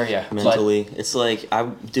 I hear ya, mentally, it's like I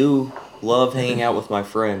do love hanging out with my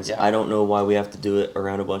friends. Yeah. I don't know why we have to do it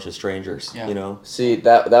around a bunch of strangers. Yeah. See,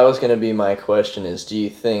 that was going to be my question is, do you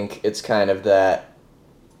think it's kind of that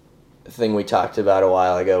thing we talked about a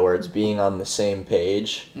while ago where it's being on the same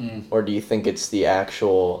page, or do you think it's the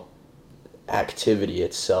actual activity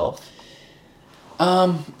itself?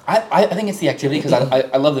 I think it's the activity because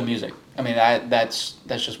I love the music. I mean that's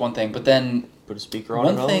just one thing, but then put a speaker on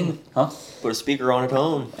at home. Put a speaker on at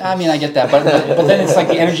home. I mean I get that, but then it's like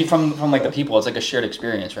the energy from like the people. It's like a shared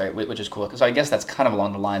experience, right? Which is cool because I guess that's kind of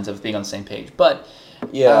along the lines of being on the same page. But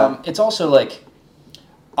it's also like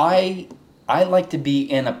I like to be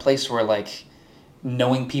in a place where like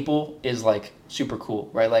knowing people is like super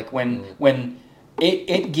cool, right? Like when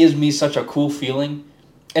it gives me such a cool feeling.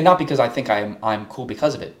 And not because I think I'm cool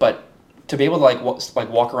because of it, but to be able to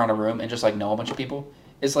walk around a room and just like know a bunch of people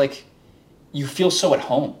is like you feel so at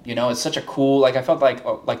home. It's such a cool I felt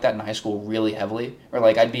like that in high school really heavily, or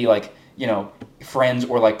like I'd be like friends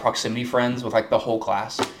or like proximity friends with like the whole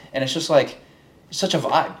class, and it's just like it's such a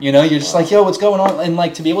vibe. You're just like yo, what's going on, and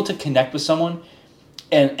like to be able to connect with someone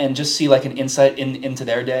and just see like an insight into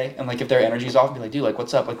their day, and like if their energy's off, be like dude, like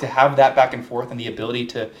what's up, like to have that back and forth and the ability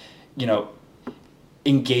to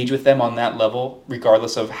engage with them on that level,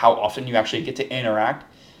 regardless of how often you actually get to interact.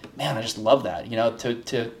 Man, I just love that.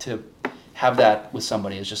 To have that with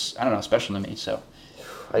somebody is just I don't know special to me. So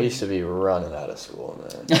I used to be running out of school,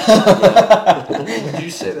 man. Would you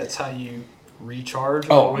say that's how you recharge?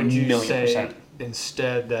 Oh, or would you 1,000,000%. say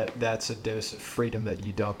instead that's a dose of freedom that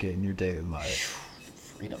you don't get in your daily life?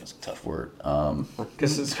 Freedom is a tough word.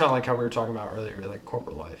 Because it's kind of like how we were talking about earlier, like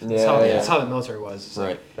corporate life. Yeah, That's how the military was. It's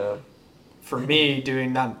Right. like, for me,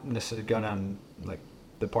 doing not necessarily going down like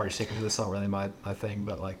the party scene, because that's not really my thing,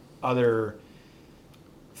 but like other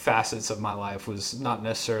facets of my life was not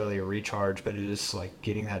necessarily a recharge, but it is like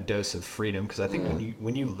getting that dose of freedom. Because I think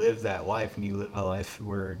when you live that life, and you live a life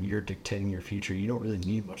where you're dictating your future, you don't really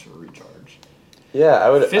need much of a recharge. Yeah, I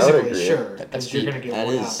would Physically, agree. sure, That's because you're deep. gonna get That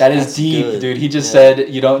worn is- out. That is That's deep, good. dude. He just Yeah. said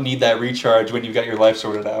you don't need that recharge when you've got your life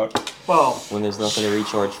sorted out. Well, When there's nothing to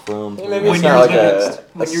recharge from. Yeah, maybe when it's you're, not like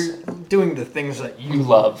when you're doing the things that You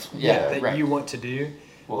love. Yeah, that right. you want to do,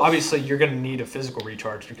 Well, obviously you're going to need a physical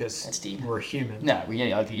recharge because That's deep. we're human. No,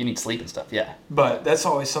 you need sleep and stuff, yeah. But that's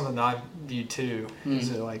always something that I view too. Is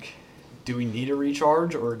Hmm. it like, do we need a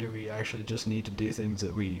recharge, or do we actually just need to do things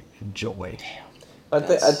that we enjoy? I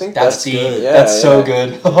think That's that's deep. good. Yeah, That's so yeah.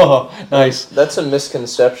 good. Oh, nice. That's a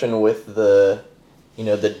misconception with the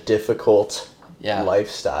difficult Yeah.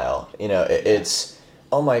 lifestyle. It's,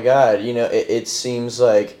 oh my God, it seems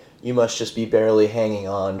like you must just be barely hanging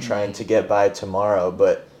on, trying to get by tomorrow.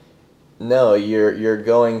 But no, you're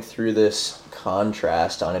going through this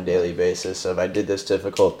contrast on a daily basis of I did this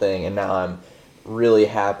difficult thing, and now I'm really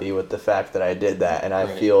happy with the fact that I did that, and I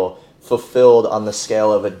Right. feel fulfilled on the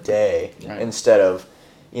scale of a day Right. instead of,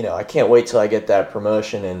 I can't wait till I get that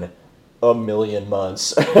promotion in a million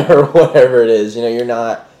months or whatever it is. You're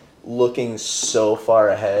not looking so far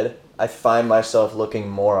ahead. I find myself looking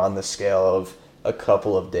more on the scale of a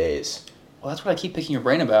couple of days. Well, that's what I keep picking your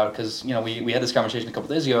brain about because, we had this conversation a couple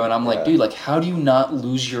days ago, and I'm like, Yeah. dude, like, how do you not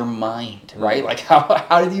lose your mind, right? Like,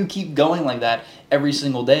 how do you keep going like that every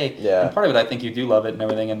single day? Yeah. And part of it, I think you do love it and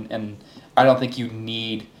everything, and I don't think you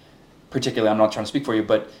need, particularly, I'm not trying to speak for you,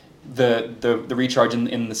 but the recharge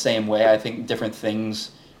in the same way. I think different things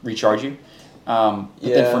recharge you. But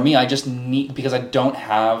then Yeah. for me, I just need, because I don't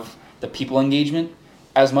have the people engagement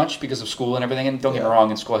as much because of school and everything. And don't get me Yeah.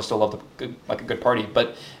 wrong, in school I still love a good party.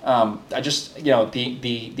 But I just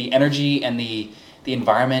the energy and the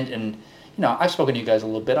environment, and I've spoken to you guys a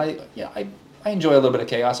little bit. I enjoy a little bit of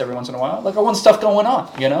chaos every once in a while. Like I want stuff going on,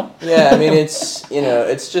 Yeah, I mean it's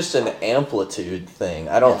just an amplitude thing.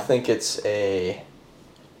 I don't Yeah. think it's a.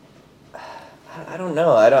 I don't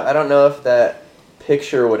know. I don't know if that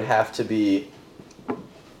picture would have to be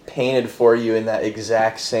painted for you in that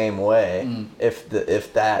exact same way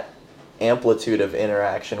if that amplitude of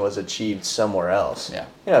interaction was achieved somewhere else. Yeah.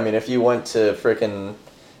 I mean, if you went to frickin',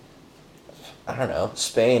 I don't know,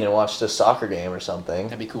 Spain and watched a soccer game or something,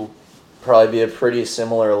 That'd be cool, probably be a pretty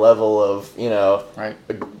similar level of, right?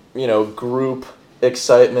 group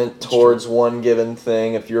excitement towards one given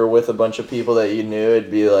thing. If you're with a bunch of people that you knew,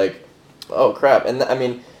 it'd be like, oh crap. And I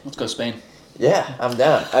mean, Let's go Spain. yeah, I'm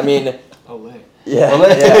down. I mean, Olé. yeah,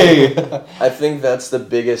 Olé! yeah. I think that's the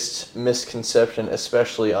biggest misconception,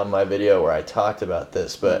 especially on my video where I talked about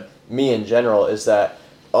this, but me in general is that,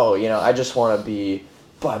 I just want to be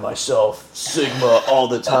by myself, Sigma, all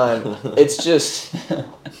the time. It's just,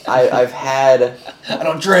 I've had... I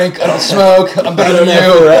don't drink. I don't smoke. I'm better than F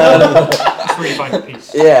you. around. That's where you find your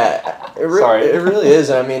peace. Yeah, Sorry. it really is.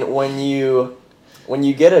 I mean, when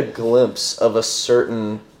you get a glimpse of a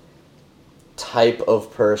certain type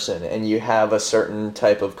of person and you have a certain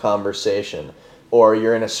type of conversation, or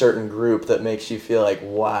you're in a certain group that makes you feel like,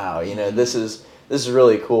 wow, this is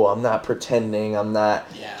really cool. I'm not pretending. I'm not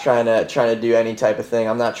Yeah. trying to do any type of thing.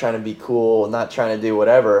 I'm not trying to be cool. I'm not trying to do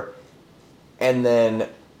whatever. And then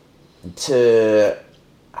to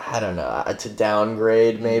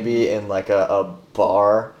downgrade maybe in like a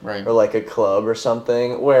bar Right. or like a club or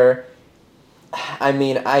something where, I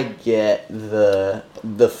mean, I get the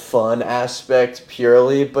fun aspect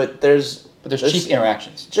purely, but there's cheap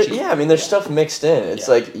interactions. It's cheap. yeah, I mean, there's stuff mixed in. It's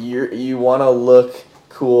Yeah. like you want to look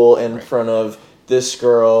cool in Right. front of this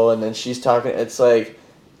girl, and then she's talking. It's like,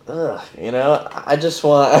 ugh, I just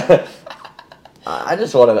want, I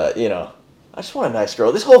just want a nice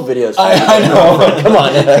girl. This whole video is. I know. Come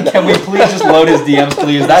on. Can we please just load his DMs,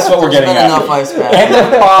 please? That's what we're getting Not at. enough ice End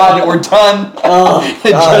of pod. We're done. Oh,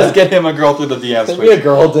 Just God. get him a girl through the DMs, Send me a please.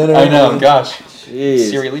 girl dinner. I know. Gosh. Jeez.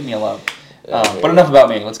 Siri, leave me alone. Yeah, But enough about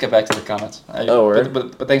me. Let's get back to the comments. Oh, word.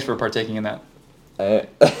 But thanks for partaking in that.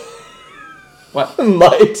 What?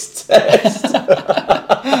 Mike's text.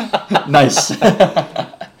 Nice.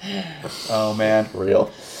 Oh man. Real.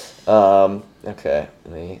 Okay.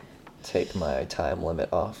 Let me take my time limit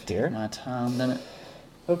off here. My time limit.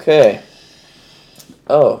 Okay.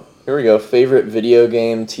 Oh, here we go. Favorite video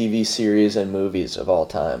game, TV series, and movies of all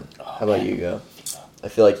time. How about you go? I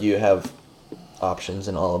feel like you have options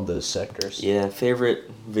in all of those sectors. Yeah, favorite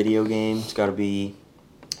video game, it's got to be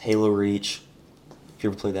Halo Reach. If you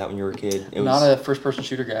ever played that when you were a kid. It Not a first-person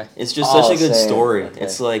shooter guy. It's just Oh, such a good same. story. Okay.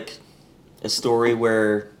 It's like a story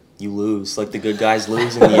where, you lose. Like the good guys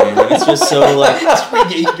lose in the end. Like, it's just so like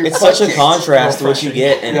it's such a contrast to what you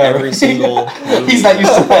get in every single movie. He's not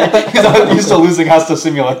used to that. He's not used to losing, has to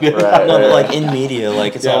simulate it. Right. No, but like in media,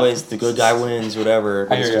 like it's always the good guy wins, whatever.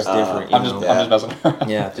 I It's hear just you. different. I'm you just know? I'm just messing around.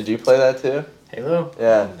 Yeah. Did you play that too? Halo?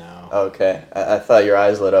 Yeah. No. Okay. I thought your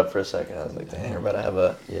eyes lit up for a second. I was like, dang, we're about to have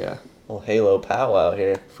a Yeah. little Halo powwow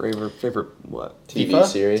here. Favorite what? TV FIFA?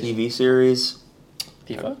 series. TV series.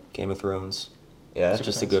 FIFA? Game of Thrones. Yeah. It's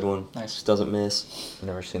just a good one. Nice. Just doesn't miss. I've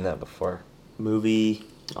never seen that before. Movie.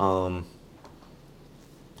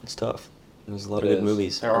 It's tough. There's a lot of It good is.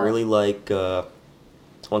 movies. There I are. really like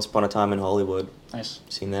Once Upon a Time in Hollywood. Nice.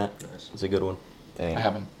 Seen that? It's a good one. Dang. I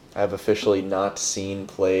haven't. I've officially not seen,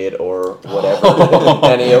 played, or whatever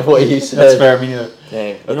any of what you said. That's fair. Me neither.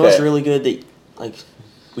 Dang. You know what's really good that like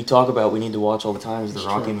we talk about we need to watch all the time is the It's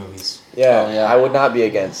Rocky true. movies. Yeah, Oh, yeah. I would not be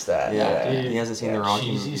against that. Yeah. Yeah. He hasn't seen Yeah. the Rocky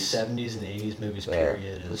Cheesy movies. 70s and 80s movies, Yeah.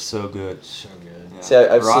 period. It's Is so good. so good. Yeah. See,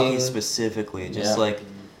 I've Rocky seen- specifically, just Yeah. like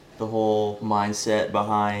the whole mindset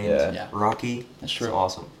behind Yeah. Yeah. Rocky. That's It's true.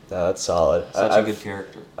 awesome. No, that's solid. Such a I've, good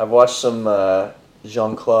character. I've watched some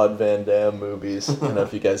Jean-Claude Van Damme movies. I don't know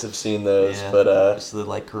if you guys have seen those, Yeah. but just the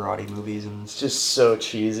like karate movies and it's just so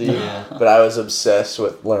cheesy. Yeah. But I was obsessed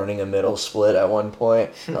with learning a middle split at one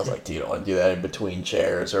point. I was like, dude, I want to do that in between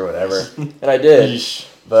chairs or whatever. And I did. Yeesh.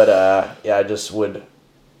 But yeah, I just would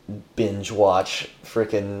binge watch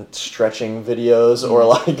freaking stretching videos or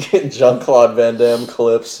like Jean-Claude Van Damme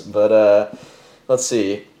clips. But let's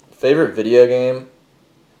see. Favorite video game?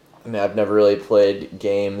 I mean, I've never really played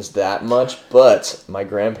games that much, but my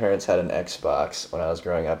grandparents had an Xbox when I was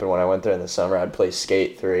growing up, and when I went there in the summer, I'd play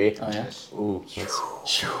Skate 3. Oh yeah. ooh,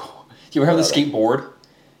 that's, Do you ever have the skateboard?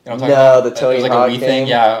 You know what I'm talking No, about? the Tony It was like Hawk a Wii game. thing.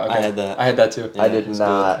 Yeah, okay. I had that. I had that too. Yeah, I did it's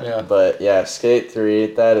not, good. Yeah. but yeah, Skate 3,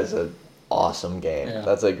 that is an awesome game. Yeah.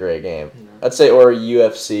 That's a great game. I'd say or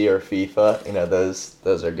UFC or FIFA, you know, those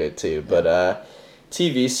are good too. But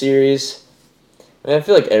TV series, I mean, I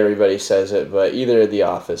feel like everybody says it, but either The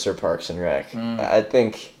Office or Parks and Rec. I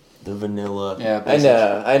think the vanilla. Yeah. I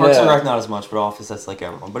know. Parks and Rec not as much, but Office that's like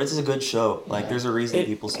everyone. But it's a good show. Like there's a reason It-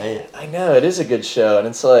 people say it. I know it is a good show, and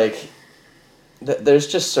it's like there's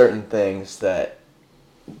just certain things that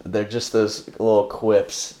they're just those little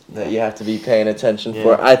quips that you have to be paying attention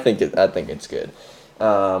for. Yeah. I think it's good.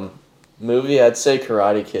 Movie, I'd say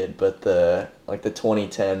Karate Kid, but the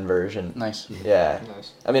 2010 version. Nice. Yeah,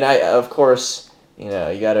 Nice. I mean, of course, you know,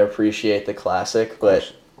 you got to appreciate the classic,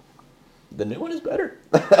 but the new one is better.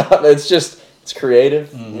 It's creative.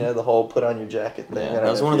 Mhm. You know, the whole put on your jacket thing. I Yeah, don't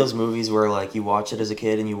that was know one if of you- those movies where like you watch it as a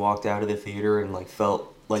kid and you walked out of the theater and like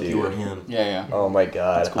felt like you were Dude. him. Yeah, yeah. Oh my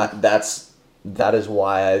god, that is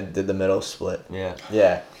why I did the middle split. Yeah.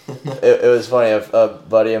 Yeah, it was funny. A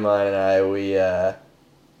buddy of mine and I we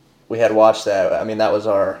had watched that. I mean, that was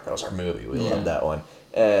our movie. We Yeah. loved that one,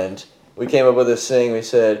 and we came up with this thing. We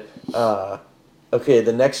said, okay,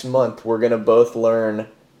 the next month we're gonna both learn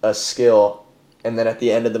a skill, and then at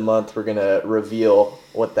the end of the month we're gonna reveal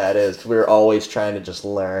what that is. 'Cause we were always trying to just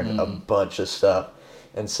learn a bunch of stuff,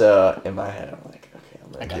 and so in my head I'm like, okay,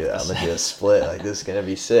 I'm gonna do a split. Like this is gonna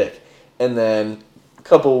be sick. And then a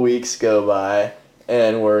couple weeks go by,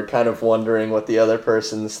 and we're kind of wondering what the other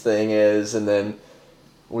person's thing is, and then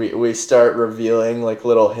we start revealing like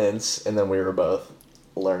little hints, and then we were both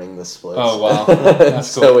learning the splits. Oh, wow. And That's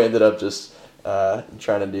so cool. we ended up just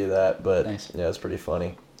trying to do that, but Nice. yeah, it's pretty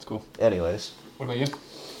funny. It's cool. Anyways, What about you?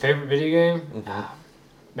 Favorite video game? Mhm.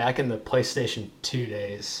 Back in the PlayStation 2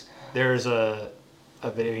 days, there's a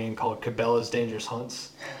video game called Cabela's Dangerous Hunts.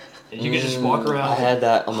 And you could just walk around. I had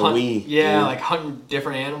that on the hunt- Wii. Yeah, dude. like hunting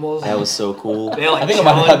different animals. That was so cool. They had, like, I think I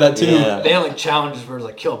might have had that too. Yeah. They had like challenges where it's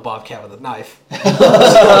like kill a bobcat with a knife.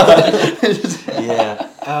 Yeah.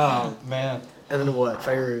 Man. And then what?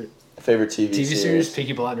 Favorite favorite TV, TV series?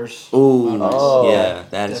 Peaky Blinders. Ooh. Oh. Yeah,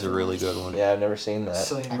 that is a really good one. Yeah, I've never seen that.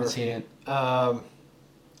 Cillian I haven't Murphy. seen it.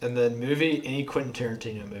 And then movie, any Quentin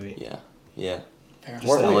Tarantino movie. Yeah. Yeah. Fair.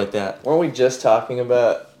 Weren't Stuff we- like that. Weren't we just talking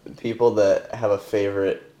about people that have a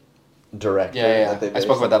favorite director? Yeah, that they I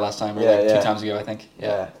spoke base about that last time, or Yeah, like yeah. 2 times ago, I think.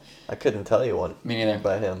 Yeah, I couldn't tell you one Me neither.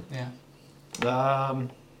 by him. Yeah.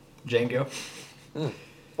 Django.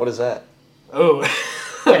 What is that? Oh.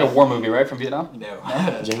 Like a war movie, right, from Vietnam? No.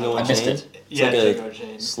 Django I missed Unchained? it. It's Yeah, like a Django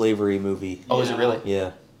Unchained. slavery movie. Oh, is it really?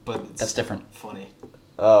 Yeah. But it's That's different. funny.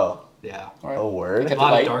 Oh, Yeah. All right. a word. Okay. A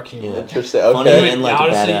lot Light. of dark humor. Yeah. Interesting. Funny Okay. and like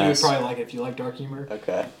honestly, you would badass. probably like it if you like dark humor.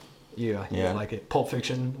 Okay. Yeah, you Yeah. would like it. Pulp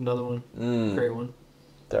Fiction, another one. Mm, Great one.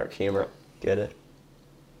 dark humor. Get it?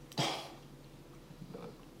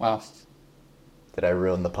 Wow. Did I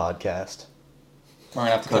ruin the podcast? We're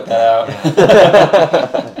gonna have to cut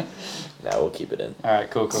that out. No, we'll keep it in. All right,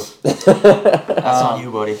 cool. That's on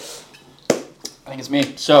you, buddy. I think it's me.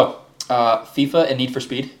 So, FIFA and Need for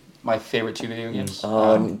Speed, my favorite 2 video games.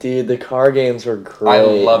 Dude, the car games were great. I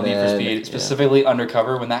love man. Need for Speed, specifically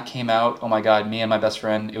Undercover. When that came out, oh my god, me and my best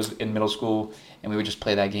friend, it was in middle school, and we would just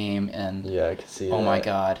play that game, and Yeah, I can see that. oh my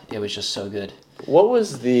god, it was just so good. What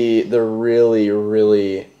was the really,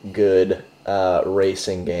 really good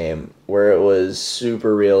racing game where it was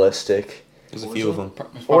super realistic? There's a few of them.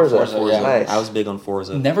 Forza, yeah. nice. I was big on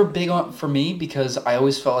Forza. Never big on for me because I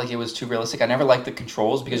always felt like it was too realistic. I never liked the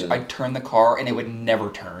controls because I'd turn the car and it would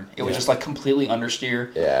never turn. It was just like completely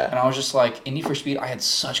understeer. Yeah. And I was just like, in Need for Speed, I had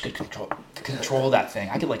such good control of that thing.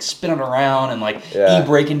 I could like spin it around and like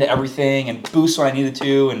e-brake into everything and boost when I needed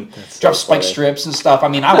to and drop spike strips and stuff. I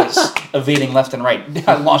mean, I was evading left and right.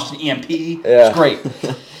 I launched an EMP. Yeah. It was great.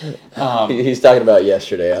 He's talking about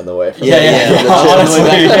yesterday on the way. From Honestly,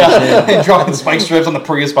 yeah. Dropping spike strips on the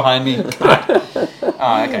Prius behind me. God.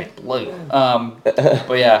 That guy blew.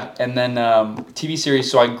 But yeah, and then TV series.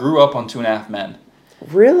 So I grew up on 2.5 Men.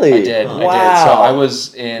 Really? I did. Wow. I did. So I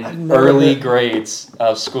was in early grades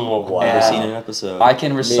of school. Wow. Never and seen an episode. I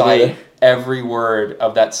can recite neither. every word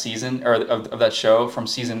of that season or of that show from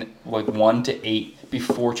season like 1 to 8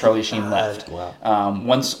 before Charlie Sheen left. Wow.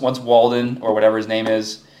 Once Walden or whatever his name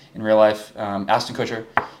is in real life, Ashton Kutcher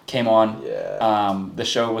came on. Yeah. The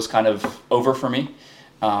show was kind of over for me.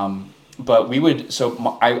 But we would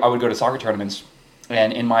I would go to soccer tournaments,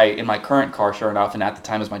 and in my current car, sure enough, and at the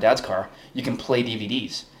time it was my dad's car, you can play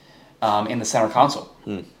DVDs in the center console.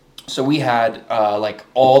 So we had like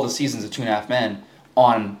all the seasons of 2.5 Men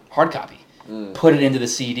on hard copy. Put it into the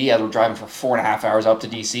CD as we're driving for 4.5 hours up to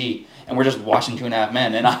DC, and we're just watching 2.5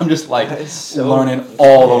 Men, and I'm just like learning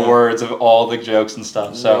all the words of all the jokes and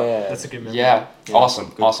stuff. So Man. That's a good memory. yeah, awesome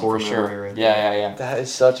Good for core sure. memory right Yeah. That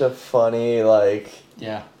is such a funny, like,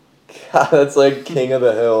 Yeah. God, that's like King of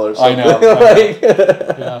the Hill or I something. know. Like,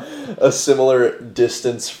 Yeah. a similar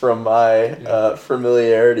distance from my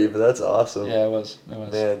familiarity, but that's awesome. Yeah, it was.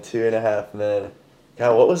 Man, 2.5 Men.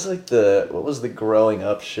 God, what was the growing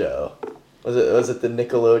up show? Was it the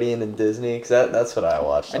Nickelodeon and Disney? Because that's what I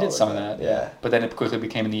watched. I all did the some of time. that. Yeah. But then it quickly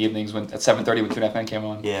became in the evenings at 7:30 when 2.5 Men came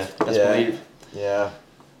on. Yeah. Best Yeah. believe. Yeah.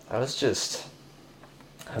 I was just,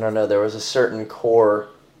 I don't know, there was a certain core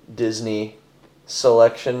Disney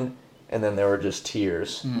selection, and then there were just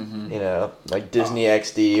tiers. Mm-hmm. You know, like Disney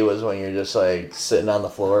XD was when you're just like sitting on the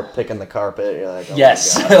floor picking the carpet. You're like, oh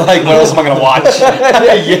Yes. my God. Like, what else am I going to watch?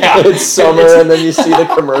 Yeah. It's summer, and then you see the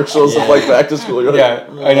commercials of like back to school. You're Yeah,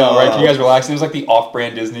 like, I know, right? Can you guys relax? It was like the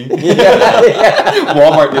off-brand Disney. Yeah.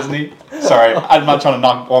 Walmart Disney. Sorry, I'm not trying to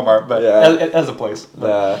knock Walmart, but Yeah. it has a place. But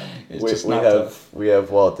Nah, it's we just we not have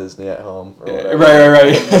Walt Disney at home. Or whatever.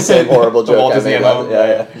 Right. The same horrible The joke. Walt I Disney made at last- home.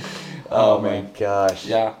 Yeah. Oh, Oh my man. gosh.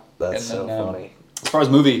 Yeah. That's And so then, funny. As far as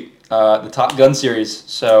movie, the Top Gun series.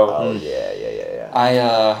 So Oh yeah.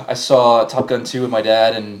 I saw Top Gun 2 with my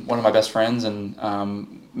dad and one of my best friends, and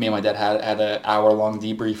me and my dad had an hour-long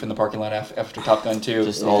debrief in the parking lot after Top Gun 2.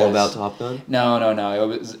 Just all about Top Gun? No. It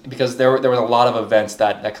was because there was a lot of events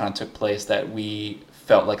that kind of took place that we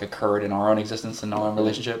felt like occurred in our own existence and our own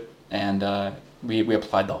relationship, and we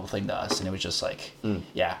applied the whole thing to us, and it was just like,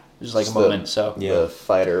 yeah, it was like Just a moment. So The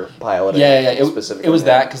fighter pilot. yeah. Specifically. It was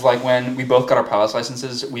that because like when we both got our pilot's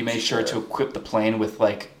licenses, we made sure to equip the plane with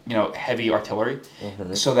like heavy artillery,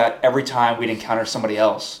 so that every time we'd encounter somebody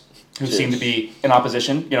else who seemed to be in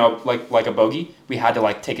opposition, like a bogey, we had to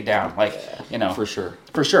like take it down, For sure.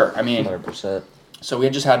 for sure. I mean, 100%. so we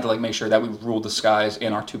just had to like make sure that we ruled the skies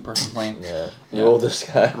in our 2-person plane. Yeah. Yeah. Rule the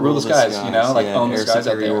sky. Rule the skies, own the air skies out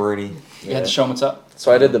there. superiority. We had to show them what's up.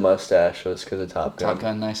 So I did the mustache was because of Top Gun. Top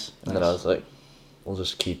Gun, nice. And then I was like, we'll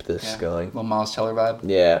just keep this Yeah. going. Little Miles Teller vibe.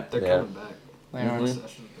 Yeah. They're yeah. coming back. They are.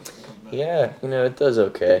 Session, they're coming back. Yeah, it does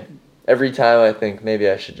okay. Every time I think maybe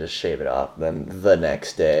I should just shave it off, then the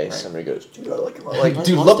next day somebody goes, dude, I like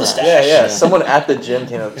Dude, love the stash. Yeah. Someone at the gym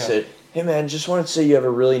came up and said, hey man, just wanted to say you have a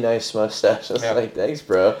really nice mustache. I was Yeah. like, thanks,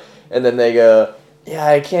 bro. And then they go, yeah,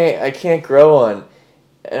 I can't grow one.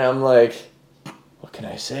 And I'm like, what can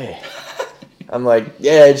I say? I'm like,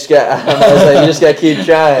 yeah, I was like, you just gotta keep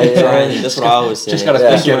trying. Keep trying. That's what I always say. Just gotta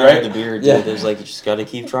That's think it, when I had right? The beard, dude. Yeah. There's like, you just gotta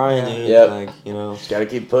keep trying, dude. Yep. Like, Just gotta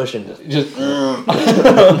keep pushing. Just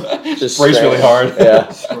Just brace strain. really hard. Yeah.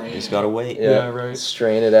 you just gotta wait. Yeah, right.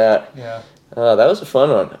 Strain it out. Yeah. That was a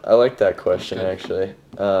fun one. I like that question, Good. actually.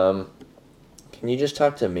 Can you just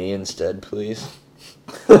talk to me instead, please?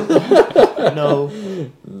 No.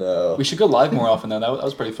 No. We should go live more often though. That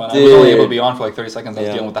was pretty fun. I Dude. was only able to be on for like 30 seconds. I was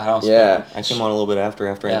Yeah. dealing with the house. Yeah. I came on a little bit after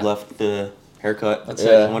Yeah. I left the haircut. That's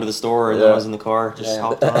it. I went to the store and then Yeah. I was in the car. Just Yeah.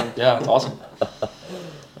 hopped on. Yeah, it's awesome.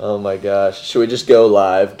 Oh my gosh. Should we just go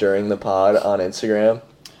live during the pod on Instagram?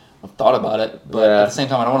 I've thought about it, but Yeah. at the same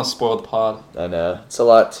time, I don't want to spoil the pod. I know. It's a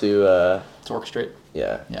lot to, To orchestrate.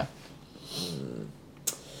 yeah. Yeah.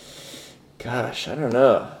 Gosh, I don't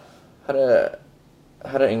know. How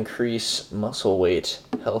to increase muscle weight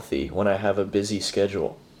healthy when I have a busy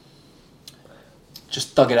schedule.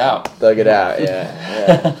 Just thug it out. Thug it out,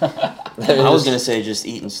 yeah. I was gonna say just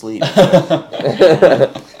eat and sleep.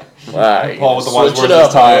 Wow, you Paul with the wise switch words it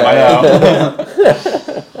this time, I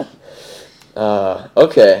know.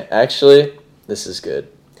 Okay, actually, this is good.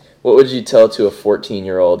 What would you tell to a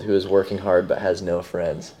 14-year-old who is working hard but has no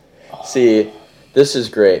friends? See, this is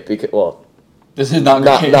great because, well, This is not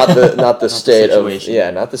great. not the state of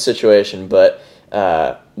situation. not the situation, but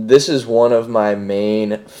this is one of my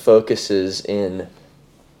main focuses in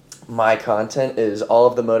my content. Is all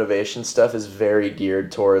of the motivation stuff is very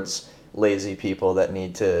geared towards lazy people that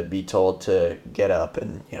need to be told to get up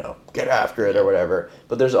and get after it or whatever.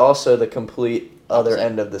 But there's also the complete other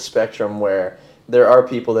end of the spectrum where there are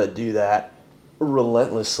people that do that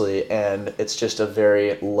relentlessly, and it's just a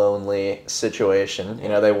very lonely situation.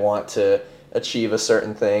 They want to achieve a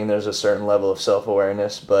certain thing. There's a certain level of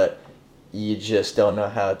self-awareness, but you just don't know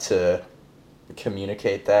how to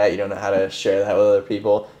communicate that. You don't know how to share that with other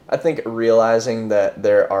people. I think realizing that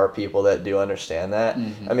there are people that do understand that.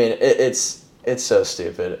 Mm-hmm. I mean, it's so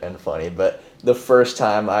stupid and funny, but the first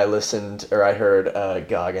time I listened or I heard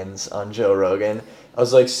Goggins on Joe Rogan, I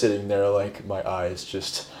was like sitting there like my eyes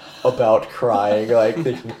just about crying, like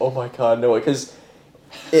thinking, oh my God, no, because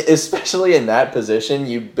especially in that position,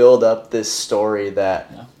 you build up this story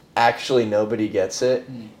that actually nobody gets it.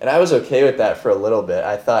 And I was okay with that for a little bit.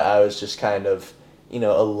 I thought I was just kind of,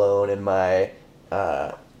 alone in my,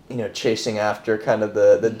 chasing after kind of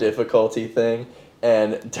the difficulty thing.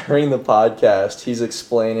 And during the podcast, he's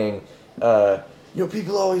explaining,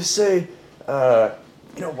 people always say,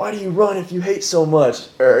 why do you run if you hate so much?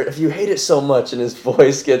 Or if you hate it so much, and his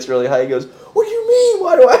voice gets really high. He goes, what do you mean?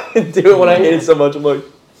 Why do I do it when I hate it so much? I'm like,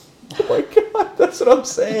 oh my God, that's what I'm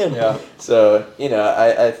saying. Yeah. So,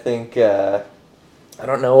 I think, I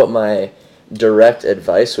don't know what my direct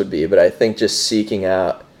advice would be, but I think just seeking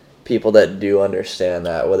out people that do understand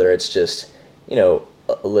that, whether it's just,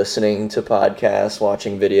 listening to podcasts,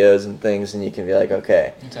 watching videos and things, and you can be like,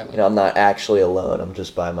 okay, Exactly. I'm not actually alone. I'm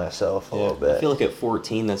just by myself a little bit. I feel like at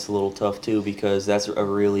 14 that's a little tough too because that's a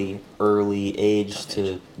really early age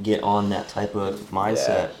to get on that type of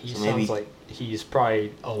mindset. He So sounds like he's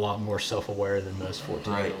probably a lot more self-aware than most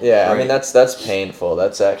 14. Right. Yeah, I Right. mean, that's painful.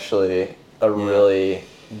 That's actually a really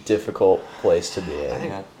difficult place to be in.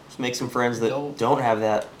 Yeah. Just make some friends that don't have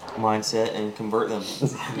that mindset and convert them.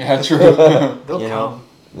 Yeah, true. They'll You know?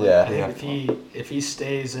 come. Yeah. I think if he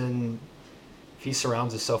stays in, if he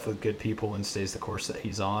surrounds himself with good people and stays the course that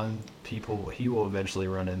he's on, he will eventually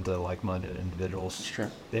run into like-minded individuals.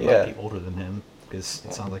 Sure. They Yeah. might be older than him because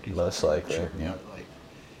it sounds like he's Most likely. Yeah. like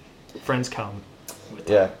friends come. With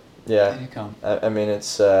Yeah, time. yeah. You come. I mean,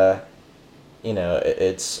 it's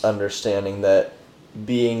it's understanding that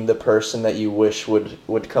being the person that you wish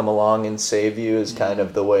would come along and save you is kind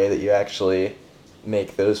of the way that you actually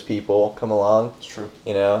make those people come along. It's true.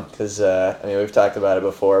 Because we've talked about it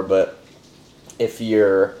before, but if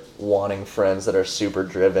you're wanting friends that are super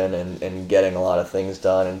driven and getting a lot of things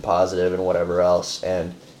done and positive and whatever else,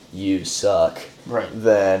 and you suck, Right.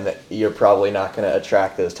 then you're probably not going to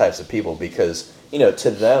attract those types of people because, to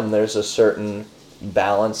them, there's a certain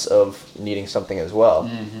balance of needing something as well.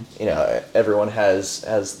 Mm-hmm. Everyone has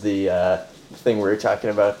the thing where you're talking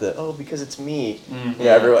about because it's me. Mm-hmm.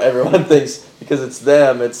 Everyone thinks because it's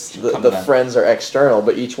them, it's Come the back. friends are external,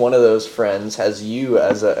 but each one of those friends has you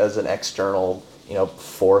as an external,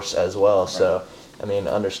 force as well. So, I mean,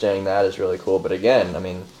 understanding that is really cool. But again, I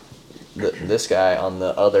mean, this guy on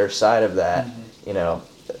the other side of that,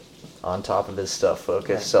 on top of his stuff,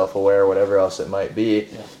 focused, self-aware, whatever else it might be,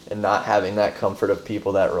 and not having that comfort of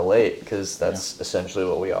people that relate, because that's essentially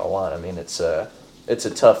what we all want. I mean, it's a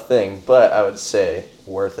tough thing, but I would say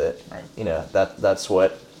worth it. Right. That's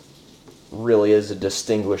what really is a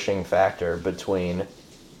distinguishing factor between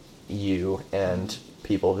you and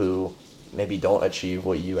people who maybe don't achieve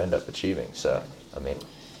what you end up achieving. So, I mean,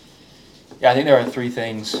 Yeah, I think there are three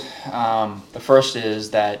things. The first is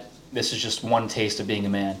that this is just one taste of being a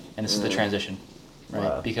man, and this is the transition, right?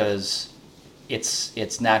 Wow. Because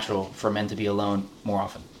it's natural for men to be alone more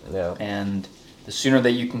often. yeah. And the sooner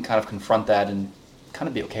that you can kind of confront that and kind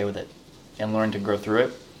of be okay with it and learn to grow through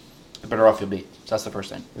it, the better off you'll be. So that's the first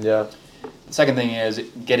thing. Yeah. The second thing is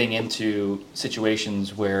getting into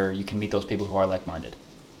situations where you can meet those people who are like-minded,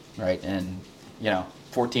 right? And,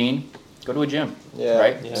 14, Go to a gym, Yeah.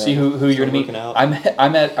 right? Yeah. See who you're Start gonna meet. working out.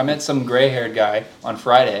 I met some gray-haired guy on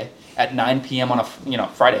Friday at 9 p.m. on a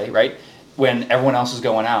Friday, right, when everyone else is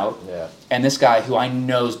going out. Yeah. And this guy who I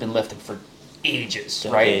know has been lifting for ages,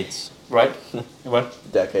 Decades. right? What?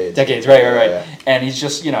 Decades. Decades, right. Yeah. And he's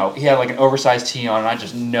just, he had like an oversized tee on, and I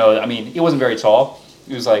just know that. I mean, he wasn't very tall.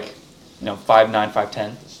 He was like, 5'9",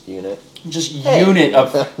 5'10". Unit. Just unit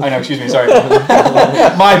of. I know. Excuse me. Sorry.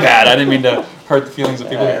 My bad. I didn't mean to hurt the feelings of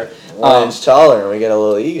people here. Well, it's taller, and we get a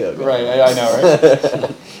little ego. Going. Right. I know.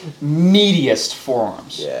 Right. Meatiest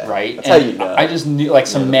forearms. Yeah, Right. that's And how you know. I just knew like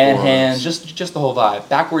some the man forearms. hands, just the whole vibe.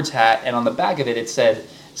 Backwards hat, and on the back of it, it said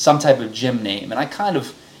some type of gym name, and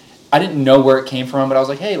I didn't know where it came from, but I was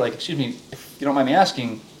like, hey, like, excuse me, if you don't mind me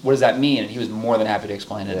asking, what does that mean? And he was more than happy to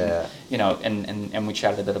explain it. Yeah. And we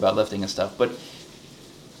chatted a bit about lifting and stuff, but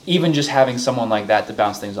even just having someone like that to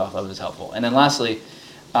bounce things off of is helpful. And then lastly,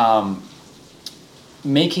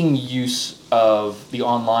 making use of the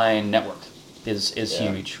online network is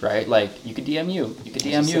Yeah. huge, right? Like you could DM you, you could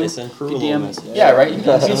DM you, Send you crew a could little DM, message. yeah, right. You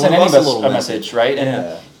can send any of us a us little a message, right? And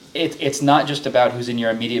Yeah. it's not just about who's in your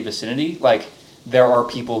immediate vicinity. Like there are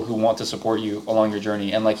people who want to support you along your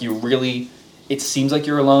journey, and like you really, it seems like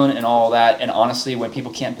you're alone and all that. And honestly, when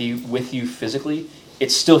people can't be with you physically,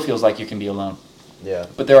 it still feels like you can be alone. Yeah.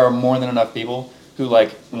 But there are more than enough people who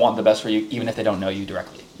like want the best for you, even if they don't know you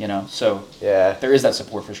directly. So Yeah. there is that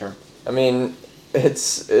support for sure. I mean,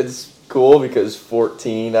 it's cool because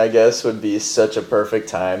 14, I guess, would be such a perfect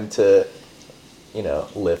time to,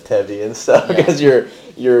 lift heavy and stuff Yeah. because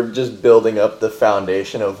you're just building up the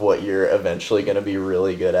foundation of what you're eventually going to be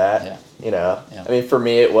really good at. Yeah. I mean, for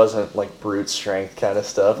me, it wasn't like brute strength kind of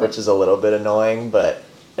stuff, which is a little bit annoying, but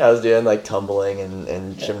I was doing like tumbling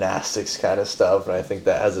and gymnastics kind of stuff, and I think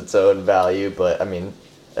that has its own value. But I mean,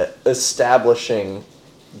 establishing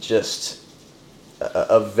just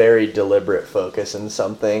a very deliberate focus in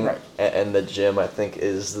something, Right. and the gym, I think,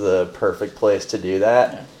 is the perfect place to do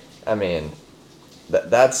that. Yeah. I mean,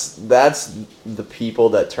 that's the people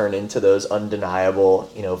that turn into those undeniable,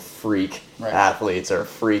 freak Right. athletes or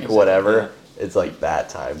freak Exactly, whatever. It's like that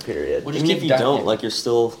time period. Well, just Even keep if you that- don't, like, you're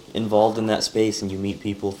still involved in that space and you meet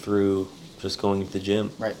people through just going to the gym.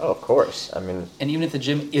 Right. Oh, of course. I mean, And even if the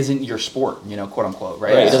gym isn't your sport, quote unquote,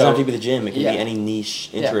 right? Right. It doesn't So- have to be the gym. It can Yeah. be any niche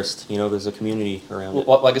interest. There's a community around it.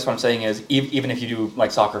 Well, I guess what I'm saying is, even if you do like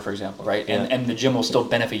soccer, for example, right, and Yeah. and the gym will still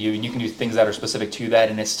benefit you, and you can do things that are specific to that,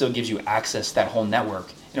 and it still gives you access to that whole network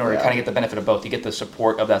in order to Yeah. kind of get the benefit of both. You get the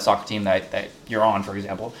support of that soccer team that you're on, for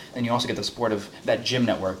example, and you also get the support of that gym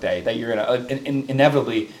network that you're gonna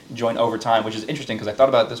inevitably join over time, which is interesting because I thought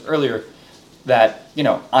about this earlier. That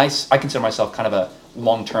I consider myself kind of a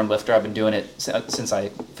long-term lifter. I've been doing it since I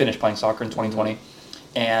finished playing soccer in 2020,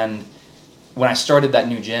 and when I started that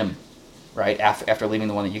new gym, right after leaving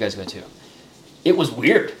the one that you guys go to, it was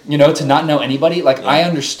weird, to not know anybody. Like I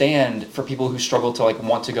understand for people who struggle to like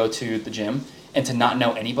want to go to the gym and to not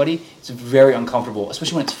know anybody, it's very uncomfortable,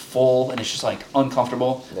 especially when it's full and it's just like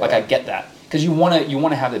uncomfortable. Yeah. Like I get that because you want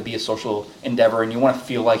to have it be a social endeavor and you want to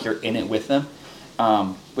feel like you're in it with them,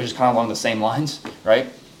 which is kind of along the same lines, right?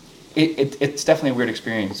 It's definitely a weird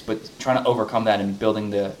experience, but trying to overcome that and building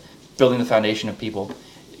the foundation of people,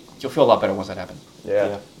 you'll feel a lot better once that happens.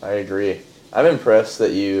 yeah, I agree. I'm impressed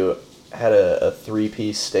that you had a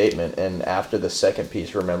 3-piece statement, and after the second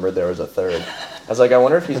piece, remembered there was a third. I was like, I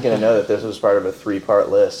wonder if he's going to know that this was part of a 3-part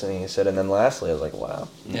list, and he said, and then lastly, I was like, wow,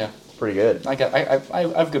 Yeah, pretty good. I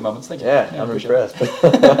have good moments. Thank you. Yeah, I I'm appreciate it.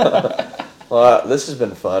 impressed. Well, this has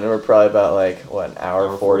been fun. We're probably about an hour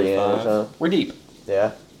Hour 40 in or 45. something. We're deep.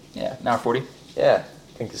 Yeah, Yeah, an hour 40. yeah.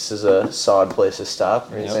 I think this is a solid place to stop.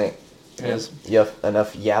 What do you Yep. think? It is. You have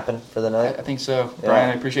enough yapping for the I night? think so. Yeah. Brian,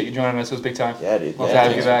 I appreciate you joining us. It was big time. Yeah, dude. Love Yeah, to have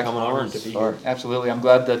thanks you for back. Coming over to be here. Absolutely. I'm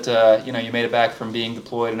glad that you made it back from being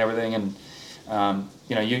deployed and everything, and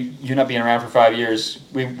you not being around for 5 years.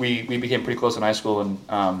 We became pretty close in high school, and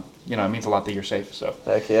it means a lot that you're safe. So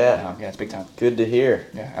Heck yeah. yeah, it's big time. Good to hear.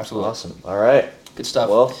 Yeah, absolutely. Awesome. All right. Good stuff.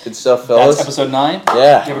 Well, good stuff, fellas. that's episode 9.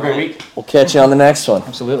 Yeah. You have a great week. We'll catch you on the next one.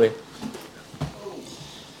 Absolutely.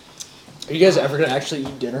 Are you guys ever gonna actually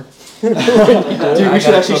eat dinner? Dude, we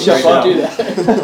should actually chef up. Do that.